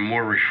cooler and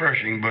more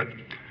refreshing. But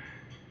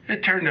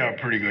it turned out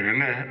pretty good,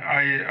 and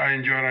I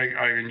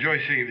enjoy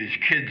seeing these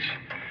kids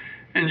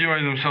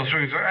enjoy themselves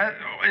swimming. So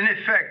in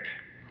effect,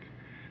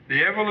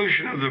 the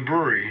evolution of the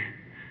brewery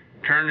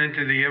turned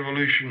into the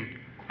evolution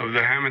of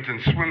the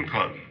Hammonton Swim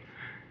Club,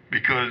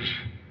 because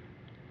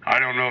I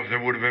don't know if there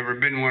would have ever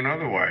been one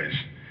otherwise,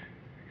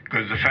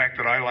 because the fact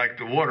that I liked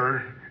the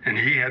water and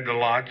he had the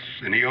lots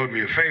and he owed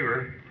me a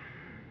favor,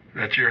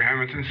 that's your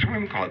Hammonton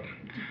Swim Club.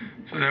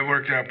 So that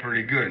worked out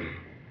pretty good.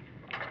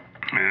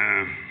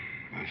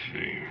 Let's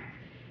see.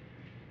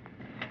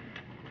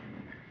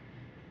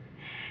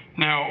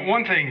 Now,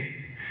 one thing,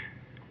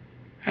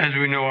 as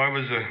we know, I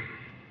was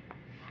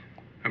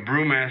a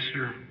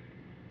brewmaster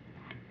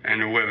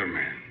and a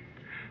weatherman.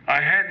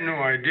 I had no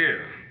idea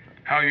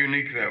how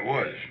unique that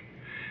was.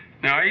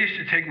 Now, I used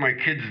to take my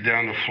kids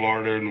down to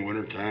Florida in the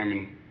wintertime,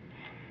 and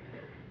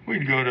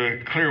we'd go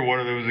to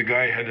Clearwater. There was a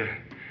guy who had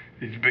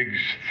these big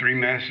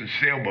 3-masted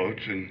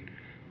sailboats, and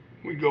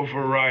we'd go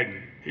for a ride.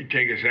 He'd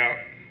take us out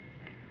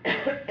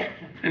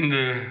in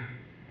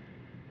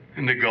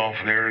the Gulf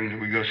there, and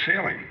we'd go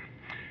sailing.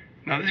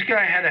 Now, this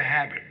guy had a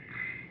habit.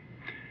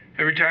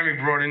 Every time he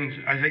brought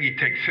in, I think he'd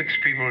take 6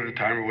 people at a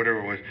time or whatever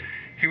it was,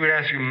 he would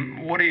ask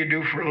him, what do you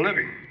do for a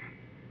living?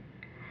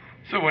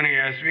 So when he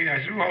asked me,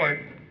 I said, well, I'm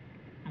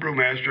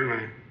brewmaster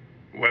and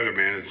a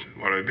weatherman is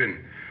what I've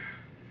been.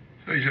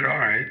 So he said, all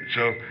right.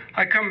 So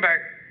I come back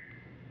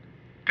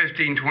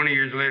 15, 20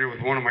 years later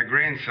with one of my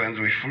grandsons.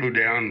 We flew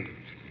down,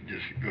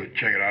 just go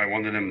check it out. I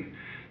wanted him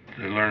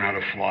to learn how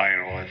to fly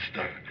and all that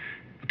stuff.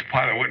 But the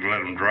pilot wouldn't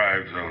let him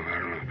drive, so I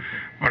don't know.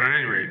 But at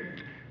any rate,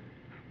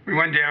 we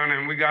went down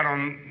and we got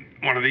on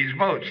one of these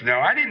boats. Now,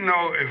 I didn't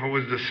know if it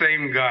was the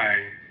same guy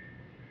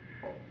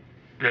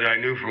that I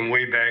knew from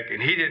way back,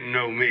 and he didn't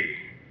know me.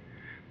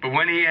 But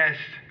when he asked,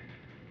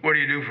 what do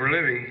you do for a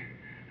living?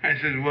 I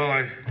said, well,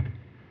 I've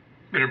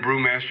been a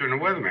brewmaster and a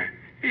weatherman.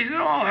 He said,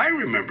 oh, I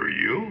remember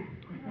you.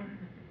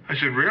 I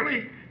said,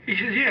 really? He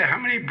says, yeah, how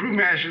many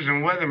brewmasters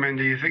and weathermen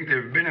do you think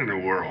there have been in the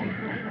world?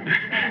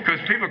 Because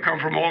people come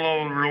from all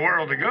over the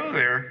world to go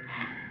there.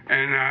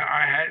 And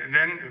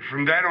then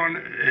from that on,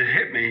 it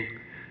hit me.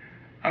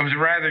 I was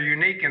rather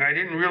unique, and I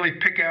didn't really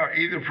pick out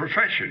either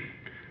profession.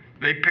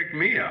 They picked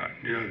me out,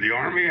 the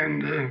Army,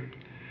 and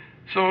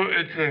so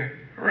it's a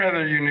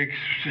rather unique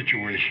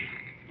situation.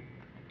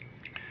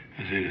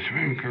 I see the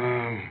swim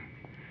club.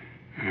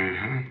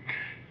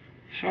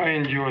 So I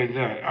enjoyed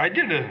that. I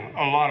did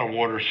a lot of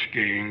water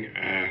skiing.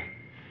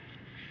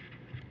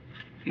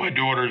 My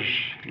daughter's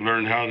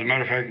learned how. As a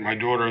matter of fact, my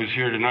daughter who's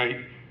here tonight,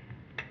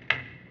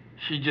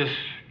 she just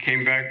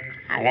came back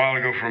a while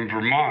ago from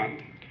Vermont,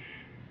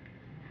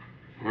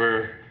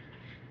 where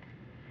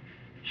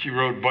she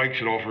rode bikes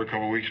and all for a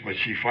couple of weeks, but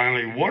she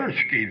finally water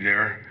skied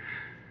there,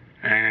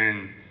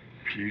 and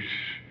she's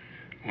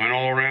went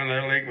all around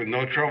that lake with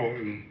no trouble,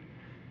 and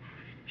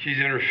she's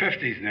in her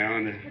 50s now,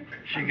 and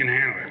she can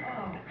handle it.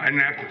 I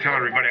didn't have to tell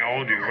everybody how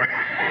old you were.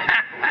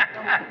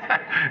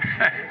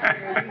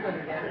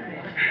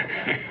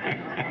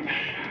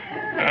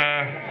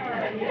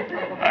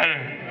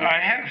 I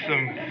have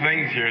some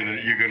things here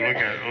that you can look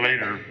at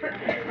later,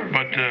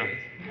 but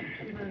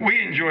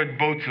we enjoyed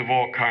boats of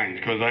all kinds,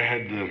 because I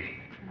had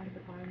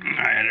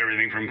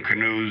everything from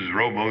canoes,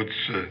 rowboats,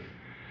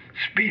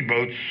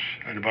 speedboats.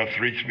 I had about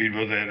 3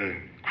 speedboats. I had a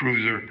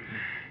cruiser.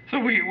 So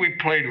we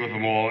played with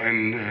them all,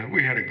 and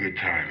we had a good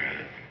time at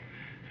it.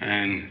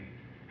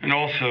 And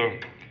also,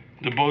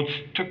 the boats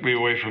took me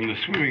away from the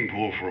swimming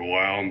pool for a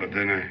while, but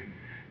then I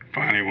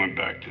finally went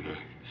back to the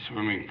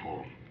swimming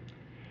pool.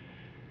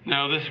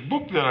 Now, this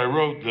book that I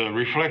wrote, The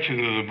Reflections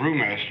of the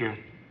Brewmaster,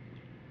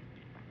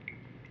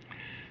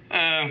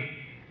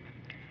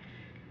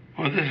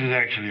 well, this is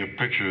actually a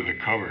picture of the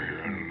cover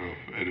here. I don't know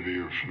if any of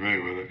you are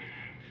familiar with it.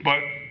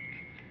 But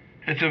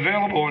it's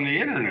available on the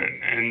internet.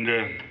 And,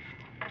 of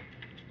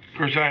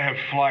course, I have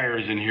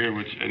flyers in here,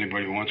 which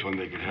anybody who wants one,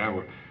 they could have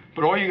one.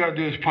 But all you got to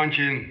do is punch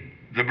in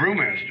The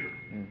Brewmaster,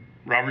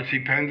 Robert C.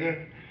 Penza,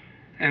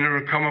 and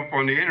it'll come up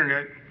on the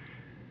internet.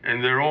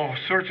 And there are all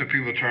sorts of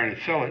people trying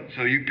to sell it,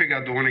 so you pick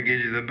out the one that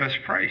gives you the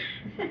best price.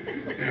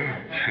 You know?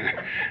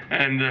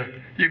 And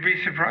you'd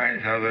be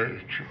surprised how they're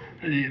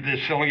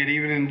selling it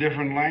even in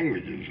different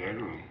languages. I don't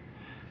know.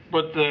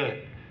 But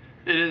it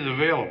is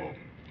available.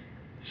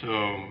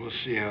 So we'll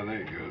see how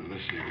that goes.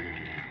 Let's see.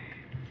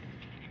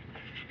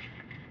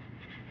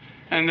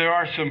 And there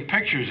are some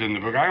pictures in the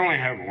book. I only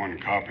have one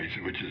copy,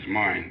 which is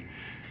mine.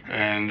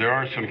 And there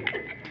are some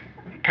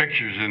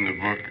pictures in the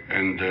book,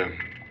 and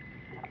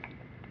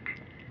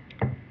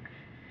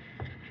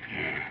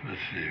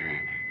let's see.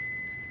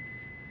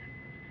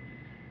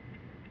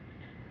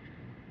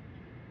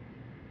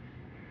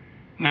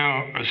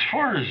 Now, as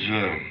far as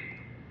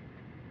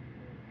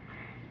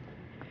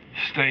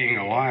staying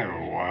alive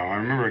a while, I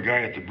remember a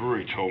guy at the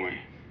brewery told me,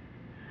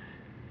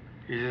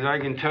 he says, I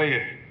can tell you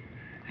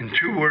in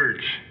 2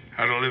 words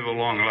how to live a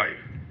long life.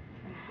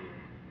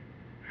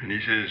 And he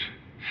says,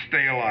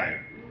 stay alive.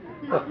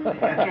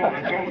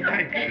 That's all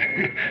it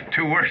takes.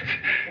 2 words.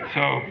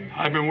 So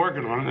I've been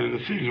working on it, and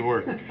it seems to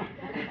work.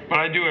 But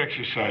I do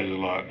exercise a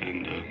lot,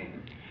 and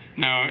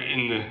now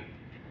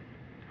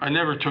I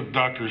never took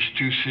doctors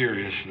too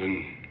serious,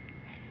 and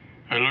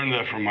I learned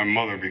that from my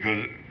mother,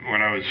 because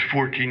when I was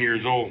 14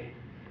 years old,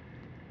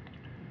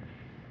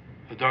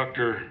 the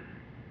doctor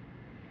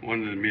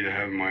wanted me to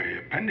have my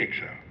appendix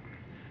out.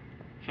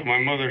 So my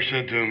mother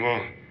said to him,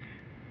 well,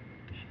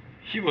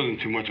 she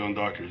wasn't too much on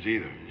doctors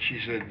either. She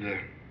said,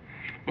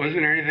 well,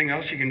 isn't there anything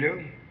else you can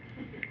do?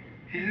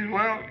 He said,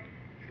 well,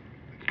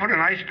 put an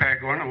ice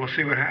pack on it, we'll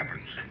see what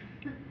happens.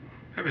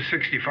 That was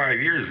 65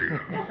 years ago.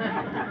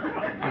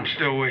 I'm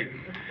still waiting.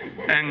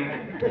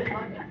 And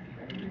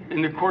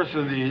in the course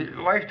of the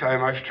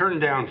lifetime, I've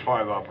turned down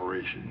 5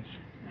 operations.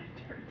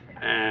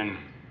 And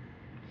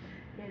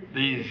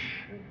these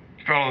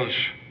fellows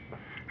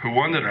who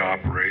wanted to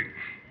operate,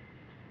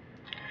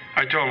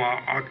 I told them,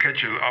 I'll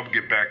catch you, I'll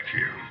get back to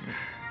you.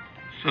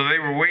 So they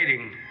were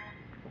waiting,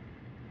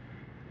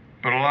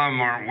 but a lot of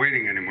them aren't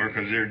waiting anymore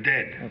because they're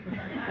dead.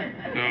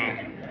 So,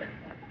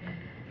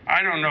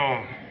 I don't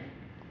know.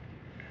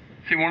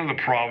 See, one of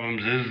the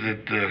problems is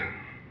that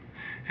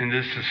in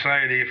this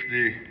society, if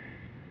the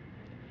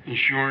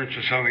insurance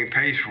or something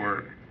pays for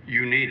it,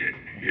 you need it,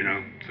 you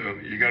know? So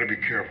you got to be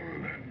careful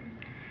of that.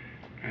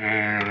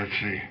 Let's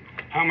see.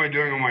 How am I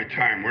doing on my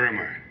time? Where am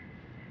I?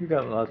 You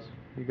got lots.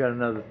 You got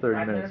another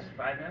 30 minutes.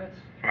 5 minutes?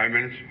 5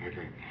 minutes?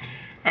 Okay.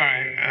 All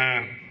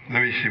right.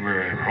 Let me see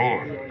where I am.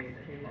 Hold on.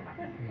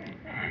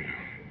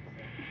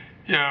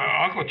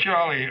 Yeah, Uncle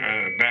Charlie,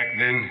 back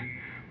then,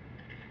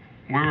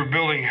 we were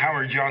building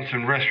Howard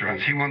Johnson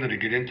restaurants. He wanted to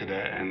get into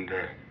that, and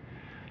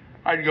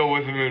I'd go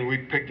with him, and we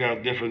picked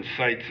out different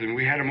sites, and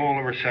we had them all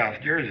over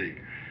South Jersey.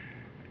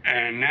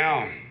 And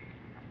now,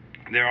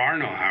 there are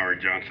no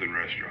Howard Johnson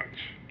restaurants.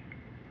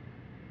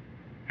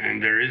 And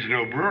there is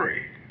no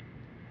brewery.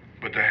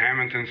 But the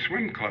Hammonton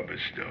Swim Club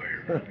is still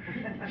here.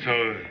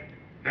 So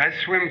that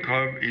swim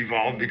club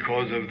evolved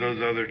because of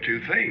those other 2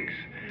 things.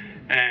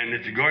 And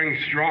it's going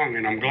strong,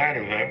 and I'm glad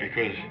of that,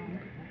 because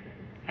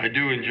I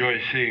do enjoy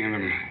seeing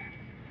them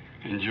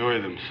enjoy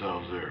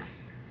themselves there.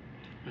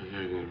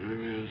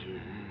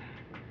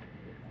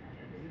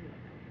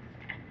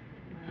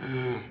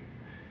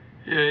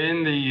 Yeah,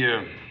 in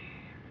the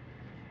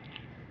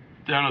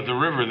down at the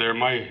river there,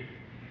 my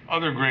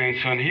other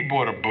grandson, he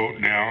bought a boat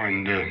now,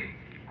 and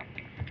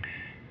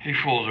he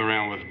fools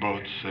around with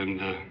boats, and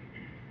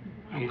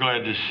I'm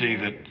glad to see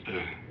that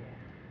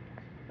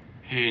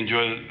he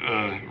enjoys it.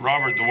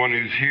 Robert, the one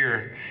who's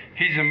here,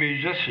 he's a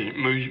musician,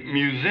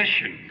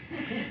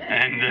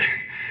 and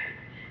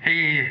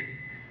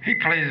he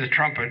plays the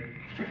trumpet,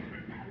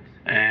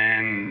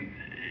 and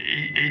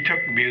he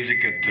took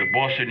music at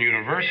Boston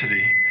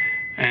University,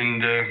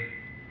 and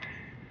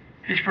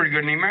he's pretty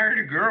good. And he married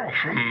a girl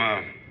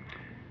from.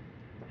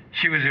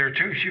 She was there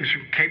too. She was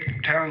from Cape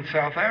Town,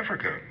 South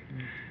Africa,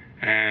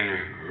 and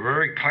a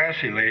very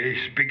classy lady.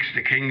 Speaks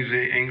the King's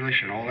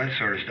English and all that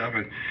sort of stuff.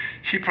 And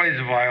she plays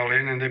the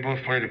violin, and they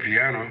both play the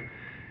piano,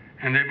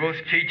 and they both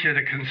teach at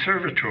a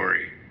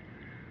conservatory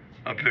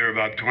up there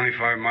about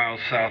 25 miles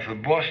south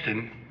of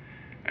Boston.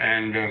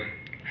 And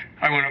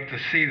I went up to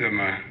see them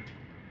a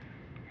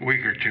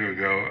week or two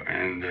ago,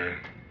 and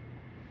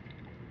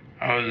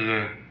I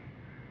was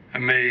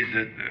amazed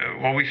at,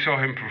 well, we saw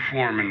him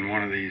perform in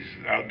one of these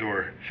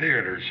outdoor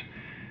theaters,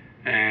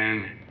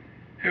 and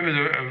it was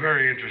a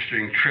very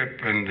interesting trip,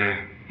 and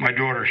my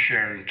daughter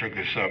Sharon took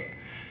us up,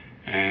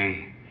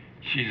 and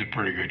she's a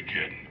pretty good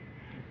kid.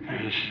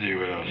 Let's see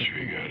what else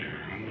we got here.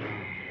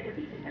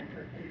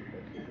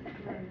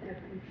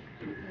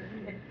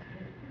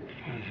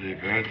 Let's see,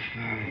 that's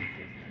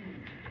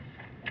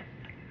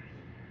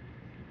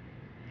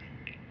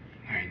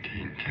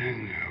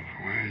 1910,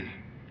 otherwise.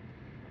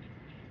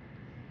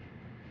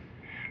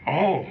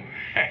 Oh,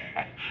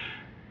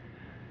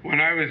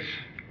 when I was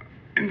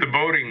in the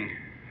boating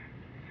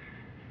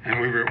and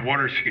we were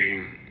water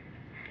skiing,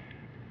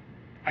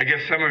 I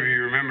guess some of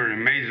you remember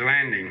in Mays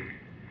Landing,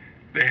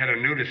 they had a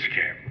nudist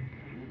camp.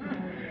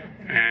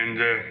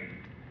 And,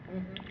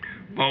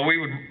 well,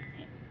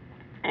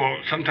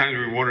 sometimes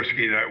we water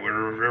ski that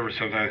river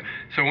sometimes.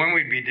 So when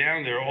we'd be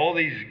down there, all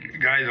these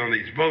guys on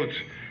these boats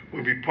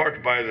would be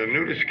parked by the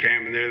nudist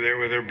camp, and they're there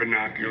with their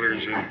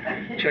binoculars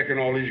and checking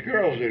all these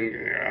girls.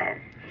 And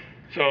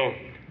so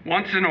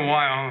once in a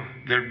while,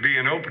 there'd be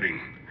an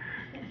opening.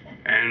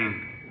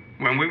 And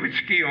when we would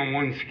ski on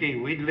one ski,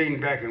 we'd lean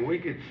back and we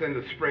could send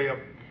a spray up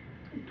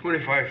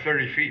 25,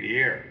 30 feet in the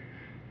air.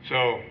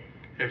 So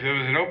if there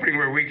was an opening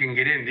where we can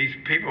get in, these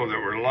people that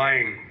were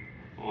lying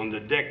on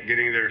the deck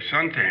getting their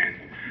suntan,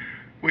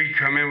 we'd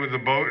come in with the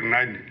boat, and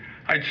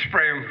I'd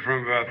spray them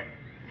from about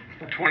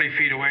 20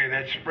 feet away, and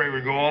that spray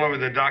would go all over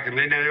the dock, and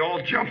they'd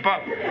all jump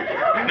up,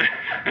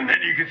 and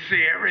then you could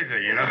see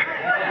everything, you know.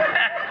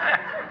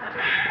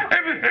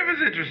 It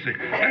was interesting.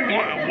 And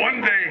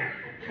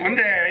one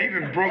day I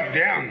even broke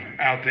down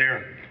out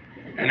there,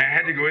 and I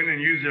had to go in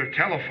and use their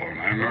telephone.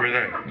 I remember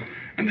that.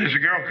 And there's a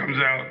girl comes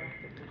out,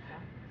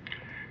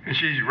 and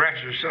she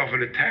wraps herself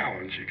in a towel,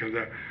 and she comes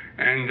out,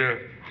 and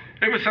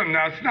it was something.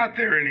 Now it's not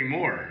there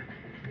anymore.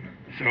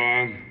 So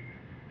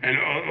and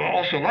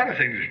also a lot of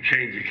things have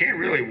changed. You can't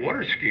really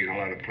water ski in a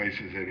lot of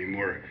places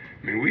anymore.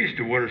 I mean, we used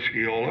to water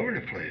ski all over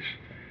the place,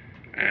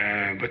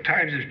 but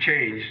times have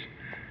changed,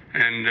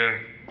 and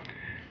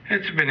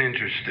it's been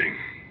interesting.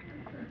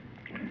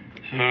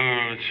 So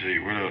let's see,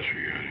 what else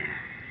we got here?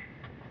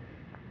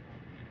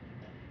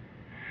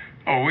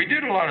 Oh, we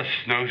did a lot of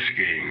snow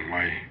skiing.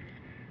 My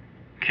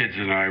kids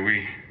and I,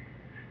 we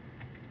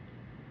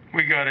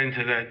got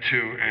into that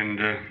too,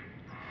 and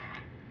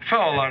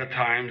fell a lot of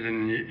times.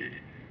 And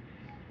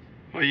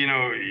well, you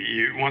know,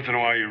 once in a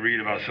while you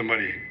read about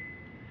somebody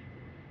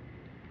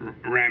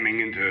ramming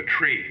into a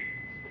tree.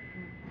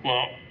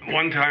 Well,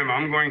 one time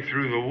I'm going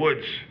through the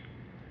woods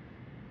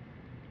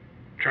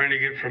trying to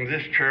get from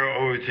this trail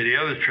over to the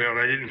other trail, and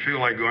I didn't feel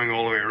like going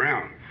all the way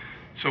around.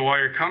 So while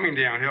you're coming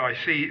downhill, I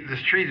see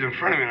this tree's in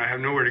front of me and I have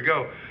nowhere to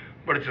go,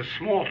 but it's a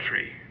small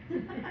tree.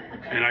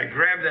 And I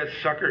grabbed that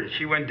sucker, and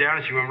she went down,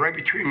 and she went right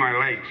between my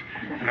legs.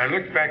 And I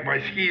looked back,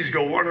 my skis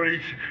go one on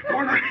each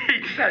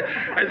side.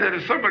 I said,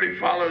 if somebody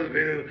follows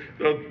me,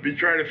 they'll be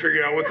trying to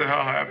figure out what the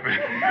hell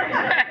happened.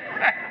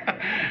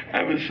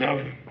 That was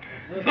something.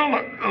 So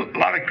a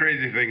lot of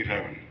crazy things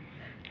happen.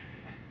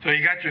 So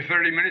you got your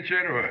 30 minutes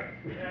yet, or what?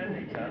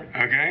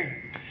 Okay.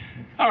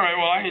 All right,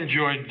 well, I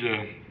enjoyed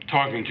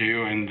talking to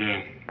you, and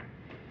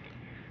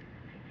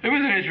it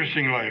was an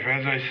interesting life.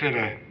 As I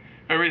said,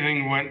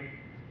 everything went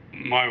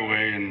my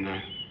way, and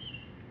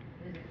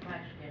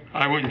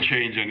I wouldn't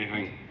change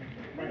anything.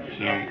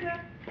 So.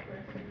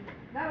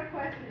 Not a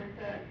question,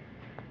 it's a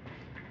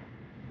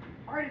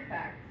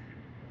artifact.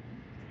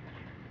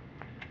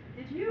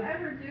 Did you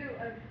ever do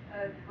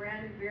a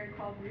brand of beer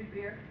called Brew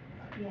beer?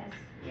 Yes.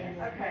 Yes.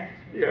 Okay.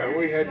 Yeah,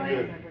 we had. Let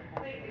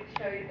me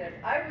show you this.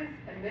 I was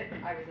a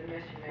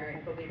missionary,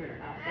 believe it or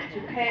not, in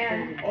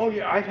Japan. Oh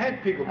yeah, I've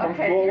had people come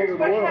Okay, from all over here's the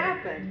what world.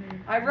 happened.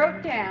 I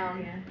wrote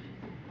down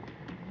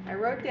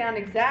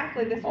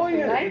exactly, this was Oh, from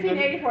yeah,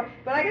 1984,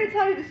 but I gotta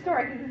tell you the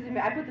story, because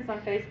I put this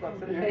on Facebook,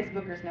 so the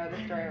Facebookers know the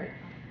story already.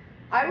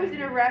 I was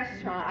in a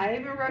restaurant, I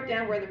even wrote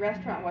down where the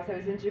restaurant was. I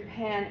was in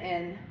Japan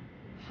in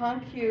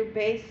Hankyu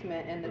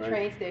basement in the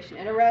train station,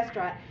 in a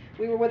restaurant.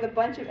 We were with a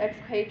bunch of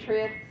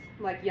expatriates,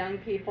 like young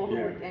people who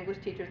were English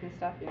teachers and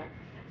stuff, you know.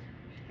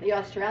 The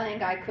Australian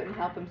guy couldn't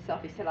help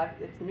himself. He said,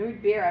 it's new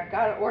beer, I've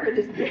got to order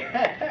this beer.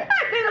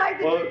 They liked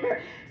the new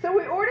beer. So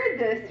we ordered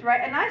this,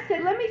 right, and I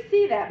said, let me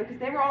see that, because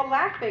they were all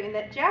laughing, and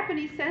that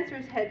Japanese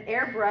censors had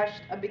airbrushed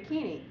a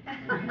bikini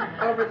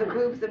over the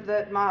boobs of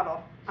the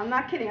model. I'm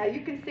not kidding,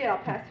 you can see it, I'll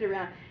pass it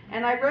around.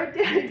 And I wrote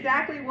down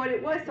exactly what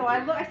it was. So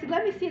I said,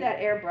 let me see that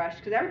airbrush,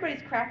 because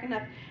everybody's cracking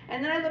up.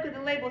 And then I look at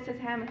the label, it says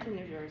Hammonton,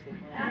 New Jersey.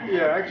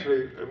 Yeah,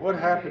 actually, what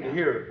happened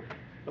here,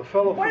 a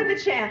fellow What from... are the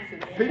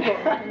chances?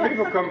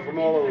 People come from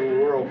all over the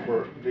world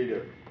for me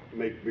to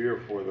make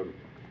beer for them.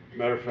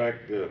 Matter of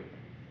fact, the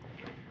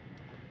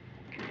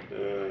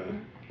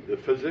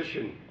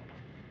physician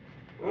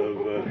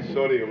of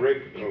Saudi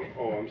Arabia,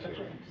 I'm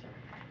sorry.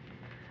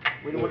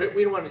 We don't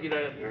want you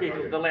to be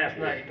the last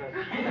night.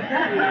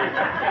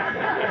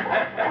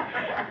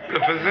 The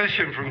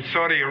physician from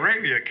Saudi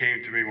Arabia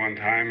came to me one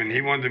time, and he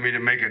wanted me to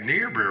make a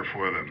near beer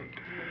for them.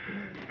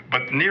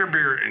 But near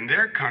beer in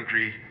their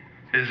country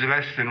is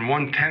less than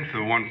 1/10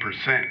 of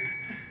 1%.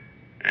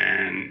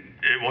 And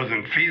it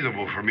wasn't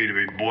feasible for me to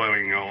be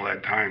boiling all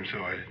that time,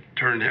 so I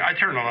turned a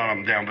lot of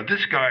them down. But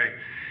this guy,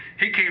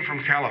 he came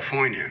from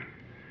California,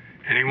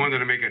 and he wanted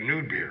to make a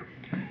nude beer.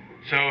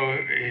 So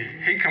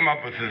he come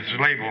up with this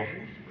label,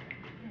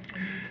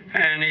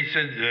 and he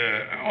said,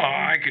 well,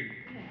 I could,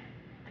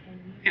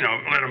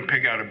 let him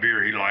pick out a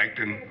beer he liked,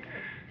 and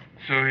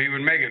so he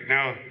would make it.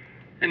 Now,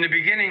 in the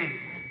beginning,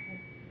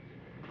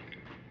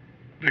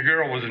 the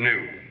girl was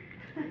new,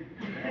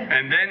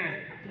 and then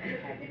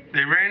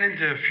they ran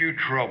into a few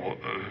trouble,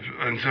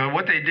 and so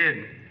what they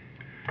did,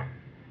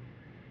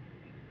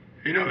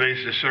 they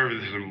used to serve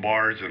this in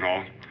bars and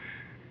all.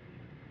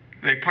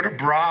 They put a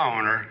bra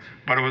on her,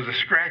 but it was a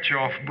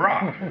scratch-off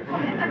bra.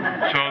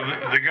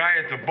 So the guy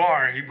at the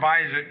bar, he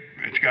buys it,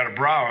 it's got a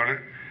bra on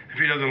it. If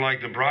he doesn't like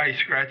the bra, he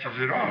scratches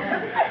it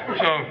off.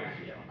 So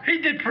he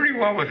did pretty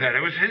well with that.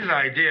 It was his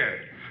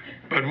idea,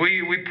 but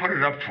we put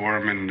it up for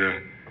him. And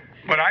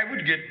but I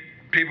would get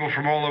people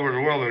from all over the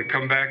world that would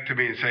come back to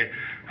me and say,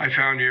 I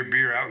found your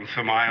beer out in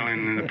some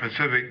island in the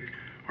Pacific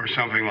or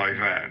something like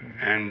that.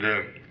 And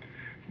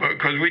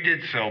because we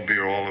did sell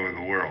beer all over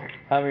the world.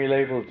 How many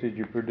labels did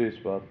you produce,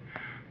 Bob?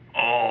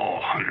 Oh,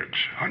 hundreds.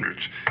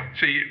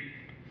 See,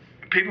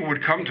 people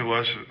would come to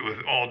us with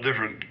all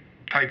different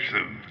types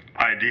of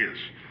ideas.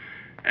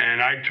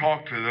 And I'd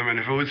talk to them, and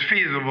if it was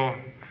feasible,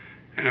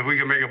 and if we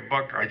could make a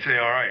buck, I'd say,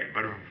 all right.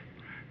 But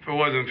if it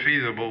wasn't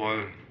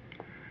feasible,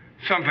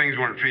 some things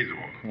weren't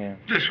feasible. Yeah.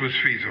 This was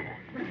feasible.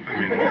 I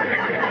mean,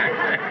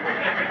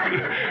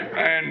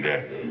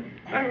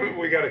 and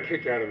we got a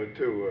kick out of it,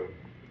 too,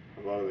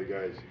 a lot of the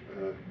guys.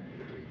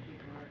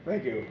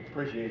 Thank you.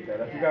 Appreciate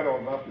that. I forgot all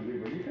about the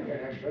beer, but you think I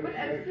have better. But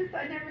it's just,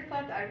 I never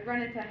thought that I'd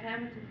run into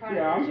Hammonton products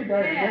Yeah, I'm in the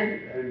guy who Japan.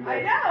 made it, and,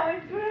 I know,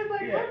 it's I was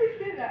like, yeah. let me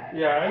see that.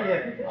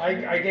 Yeah,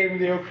 I gave him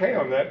the okay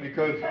on that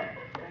because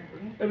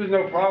there was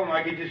no problem.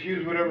 I could just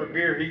use whatever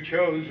beer he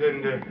chose,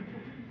 and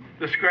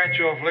the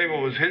scratch-off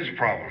label was his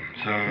problem.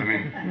 So, I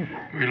mean,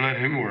 we let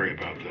him worry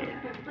about that.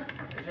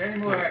 Is there any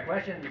more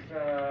questions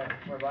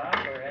for Bob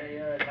or any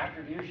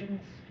contributions?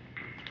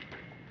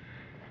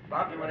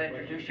 Bob, you want to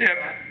introduce you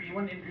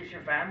want to introduce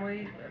your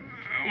family?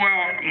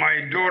 Well, my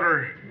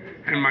daughter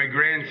and my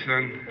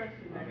grandson.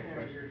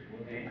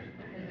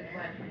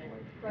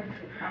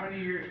 How many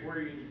years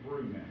were you the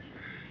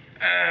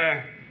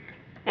brewmaster?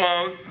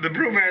 Well, the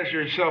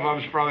brewmaster itself, I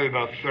was probably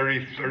about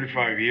 30,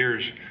 35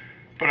 years.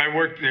 But I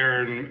worked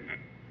there in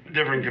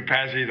different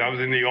capacities. I was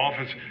in the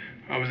office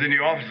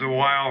a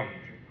while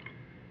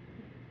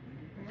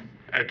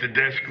at the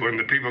desk when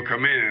the people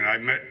come in, and I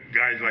met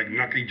guys like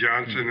Nucky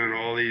Johnson and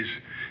all these.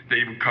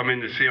 They would come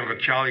in to see Uncle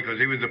Charlie because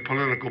he was the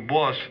political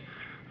boss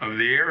of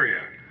the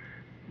area.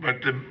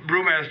 But the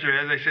brewmaster,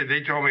 as I said,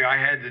 they told me I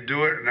had to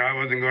do it and I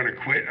wasn't going to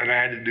quit, and I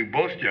had to do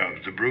both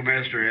jobs, the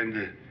brewmaster and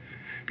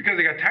because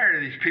they got tired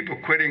of these people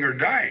quitting or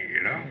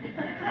dying,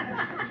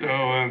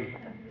 So,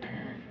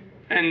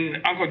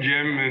 and Uncle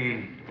Jim,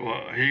 and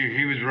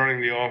he was running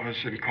the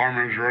office, and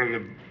Carmen was running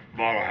the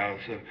bottle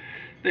house. So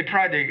they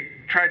tried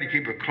to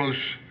keep a close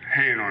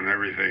hand on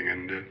everything,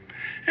 and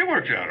it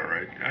worked out all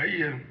right.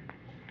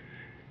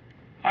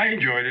 I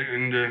enjoyed it,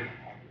 and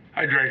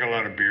I drank a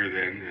lot of beer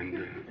then,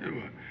 and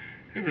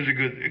it was a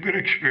good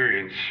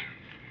experience.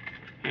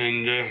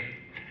 And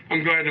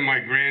I'm glad that my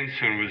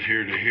grandson was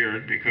here to hear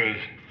it because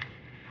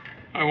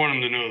I want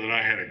him to know that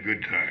I had a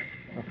good time.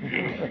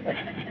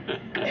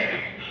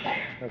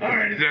 All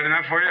right, is that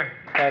enough for you?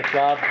 Thanks,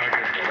 Bob. Okay.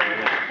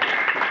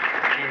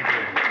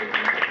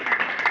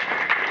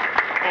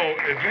 Oh,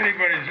 if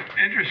anybody's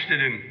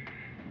interested in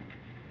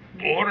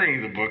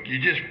ordering the book, you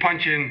just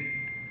punch in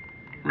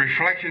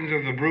Reflections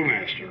of the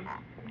Brewmaster,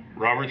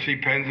 Robert C.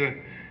 Penza.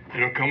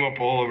 It'll come up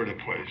all over the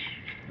place.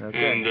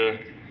 Okay. And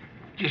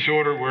just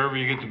order it wherever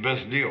you get the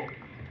best deal.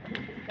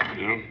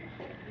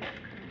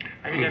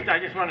 I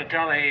just want to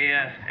tell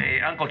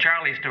a Uncle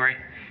Charlie story.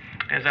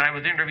 Is that I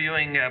was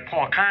interviewing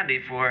Paul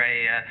Condi for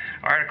a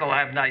article I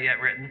have not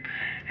yet written,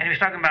 and he was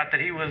talking about that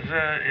he was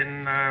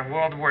in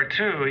World War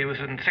II. He was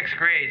in 6th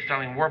grade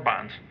selling war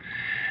bonds,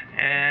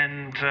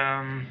 and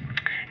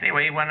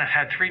anyway, he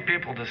had 3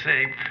 people to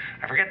see.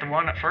 I forget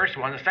the first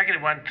one. The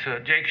second went to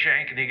Jake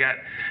Shank, and he got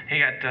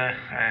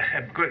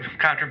a good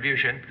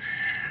contribution,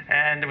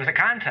 and there was a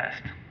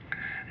contest.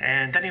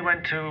 And then he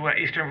went to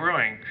Eastern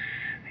Brewing.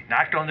 He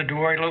knocked on the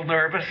door, a little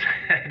nervous,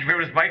 drew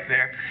his bike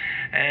there,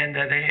 and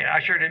they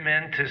ushered him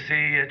in to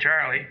see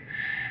Charlie.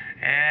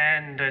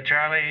 And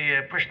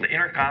Charlie pushed the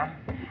intercom.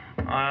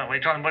 We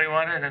told him what he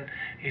wanted, and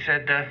he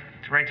said,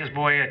 write this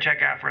boy a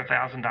check out for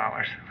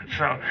 $1,000.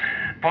 So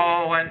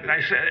Paul went,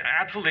 I said,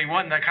 absolutely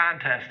won the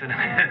contest in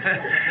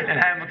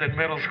Hammonton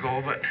Middle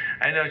School, but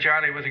I know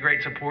Charlie was a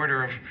great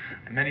supporter of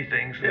many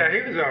things. Yeah,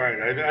 he was all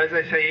right. As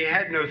I say, he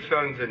had no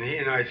sons, and he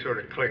and I sort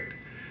of clicked.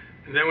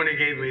 And then when he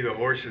gave me the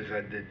horses,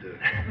 I did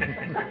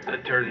the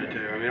turned the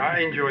two. I mean,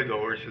 I enjoyed the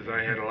horses.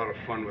 I had a lot of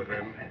fun with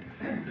them.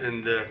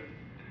 And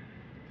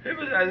it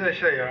was, as I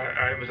say,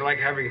 it was like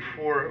having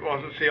four.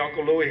 Well, see,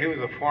 Uncle Louis, he was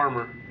a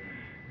farmer,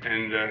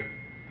 and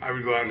I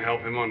would go out and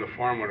help him on the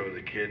farm when I was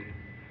a kid.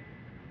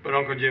 But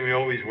Uncle Jimmy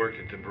always worked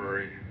at the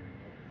brewery,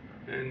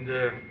 and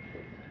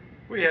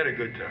we had a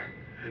good time.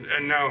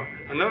 And now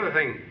another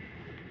thing,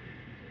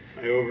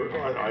 I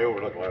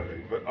overlook a lot of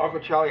things, but Uncle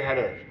Charlie had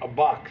a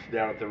box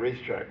down at the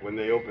racetrack when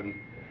they opened,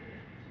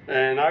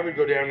 and I would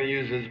go down and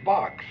use his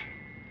box.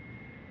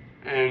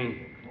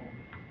 And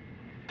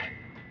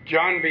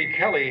John B.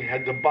 Kelly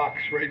had the box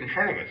right in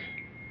front of us.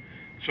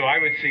 So I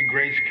would see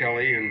Grace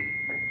Kelly and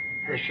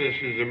her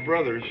sisters and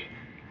brothers,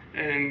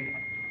 and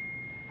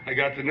I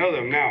got to know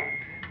them. Now,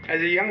 as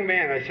a young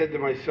man, I said to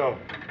myself,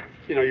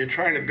 you know, you're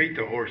trying to beat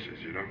the horses,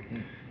 you know.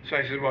 So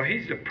I said, well,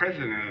 he's the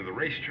president of the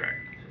racetrack,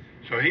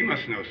 so he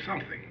must know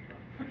something.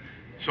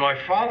 So I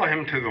follow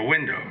him to the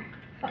window,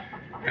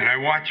 and I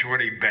watch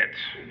what he bets.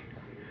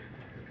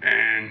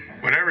 And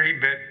whatever he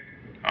bet,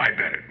 I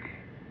bet it.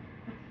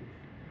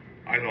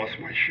 I lost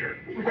my shirt.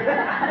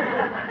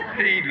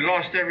 He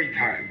lost every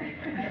time.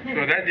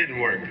 So that didn't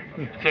work.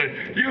 So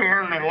you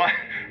learn a lot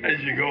as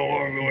you go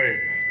along the way.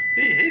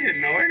 He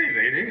didn't know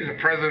anything. He was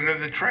the president of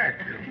the track.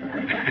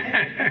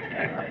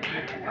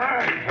 All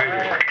right.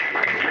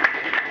 Thank you.